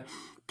area.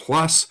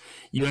 Plus,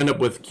 you end up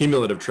with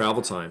cumulative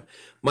travel time.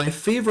 My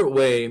favorite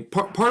way,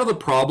 part of the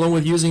problem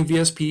with using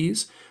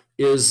VSPs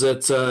is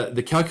that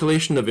the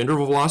calculation of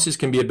interval velocities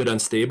can be a bit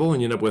unstable,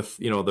 and you end up with,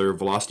 their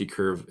velocity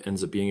curve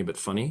ends up being a bit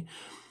funny.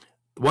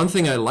 One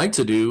thing I like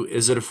to do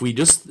is that if we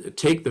just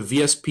take the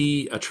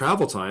VSP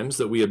travel times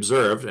that we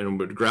observed and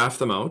would graph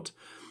them out,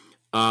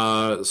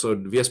 so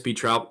VSP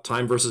travel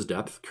time versus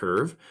depth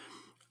curve,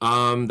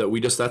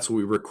 that's what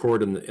we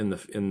record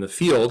in the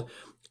field.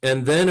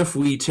 And then if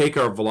we take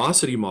our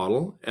velocity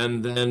model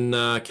and then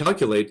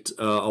calculate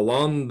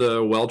along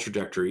the well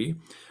trajectory,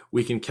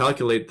 we can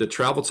calculate the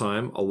travel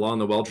time along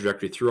the well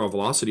trajectory through our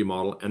velocity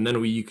model, and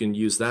then you can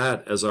use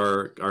that as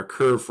our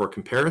curve for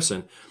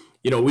comparison.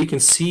 We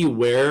can see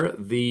where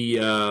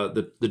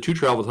the two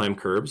travel time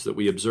curves that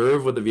we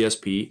observe with the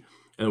VSP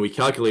and we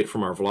calculate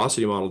from our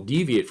velocity model,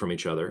 deviate from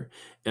each other,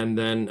 and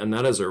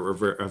that is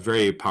a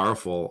very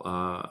powerful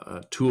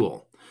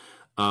tool.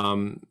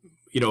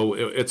 You know,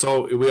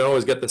 we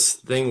always get this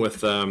thing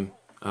with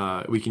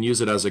we can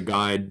use it as a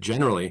guide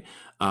generally,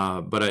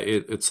 but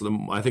I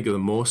think the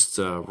most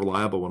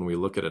reliable when we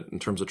look at it in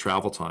terms of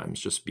travel times,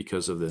 just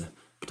because of the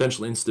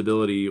potential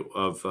instability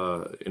of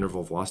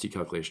interval velocity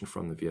calculation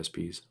from the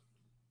VSPs.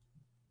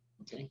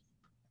 Okay,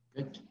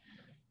 good.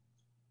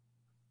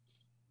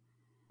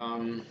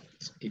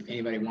 If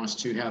anybody wants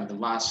to have the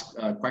last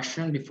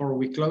question before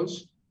we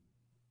close.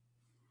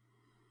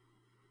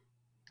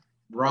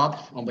 Rob,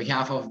 on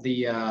behalf of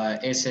the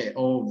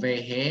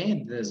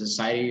SOVG, the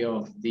Society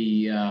of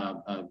the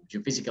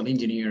Geophysical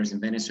Engineers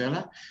in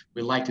Venezuela,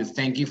 we'd like to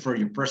thank you for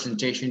your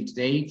presentation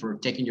today, for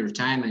taking your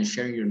time and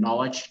sharing your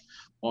knowledge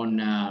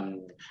on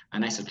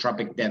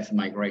anisotropic depth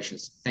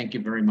migrations. Thank you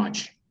very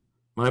much.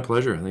 My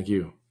pleasure. Thank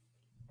you.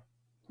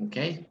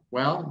 Okay,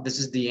 well, this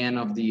is the end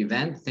of the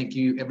event. Thank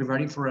you,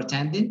 everybody, for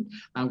attending,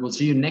 and we'll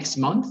see you next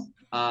month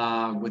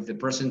with the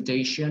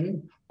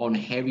presentation on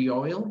heavy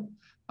oil.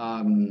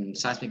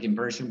 Seismic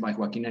inversion by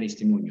Joaquin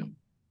Aristimuño.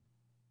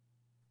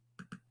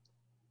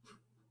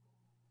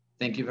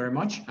 Thank you very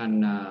much,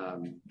 and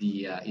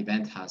the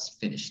event has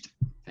finished.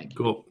 Thank you.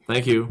 Cool.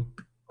 Thank you.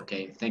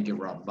 Okay, thank you,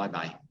 Rob.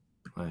 Bye-bye.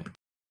 Bye.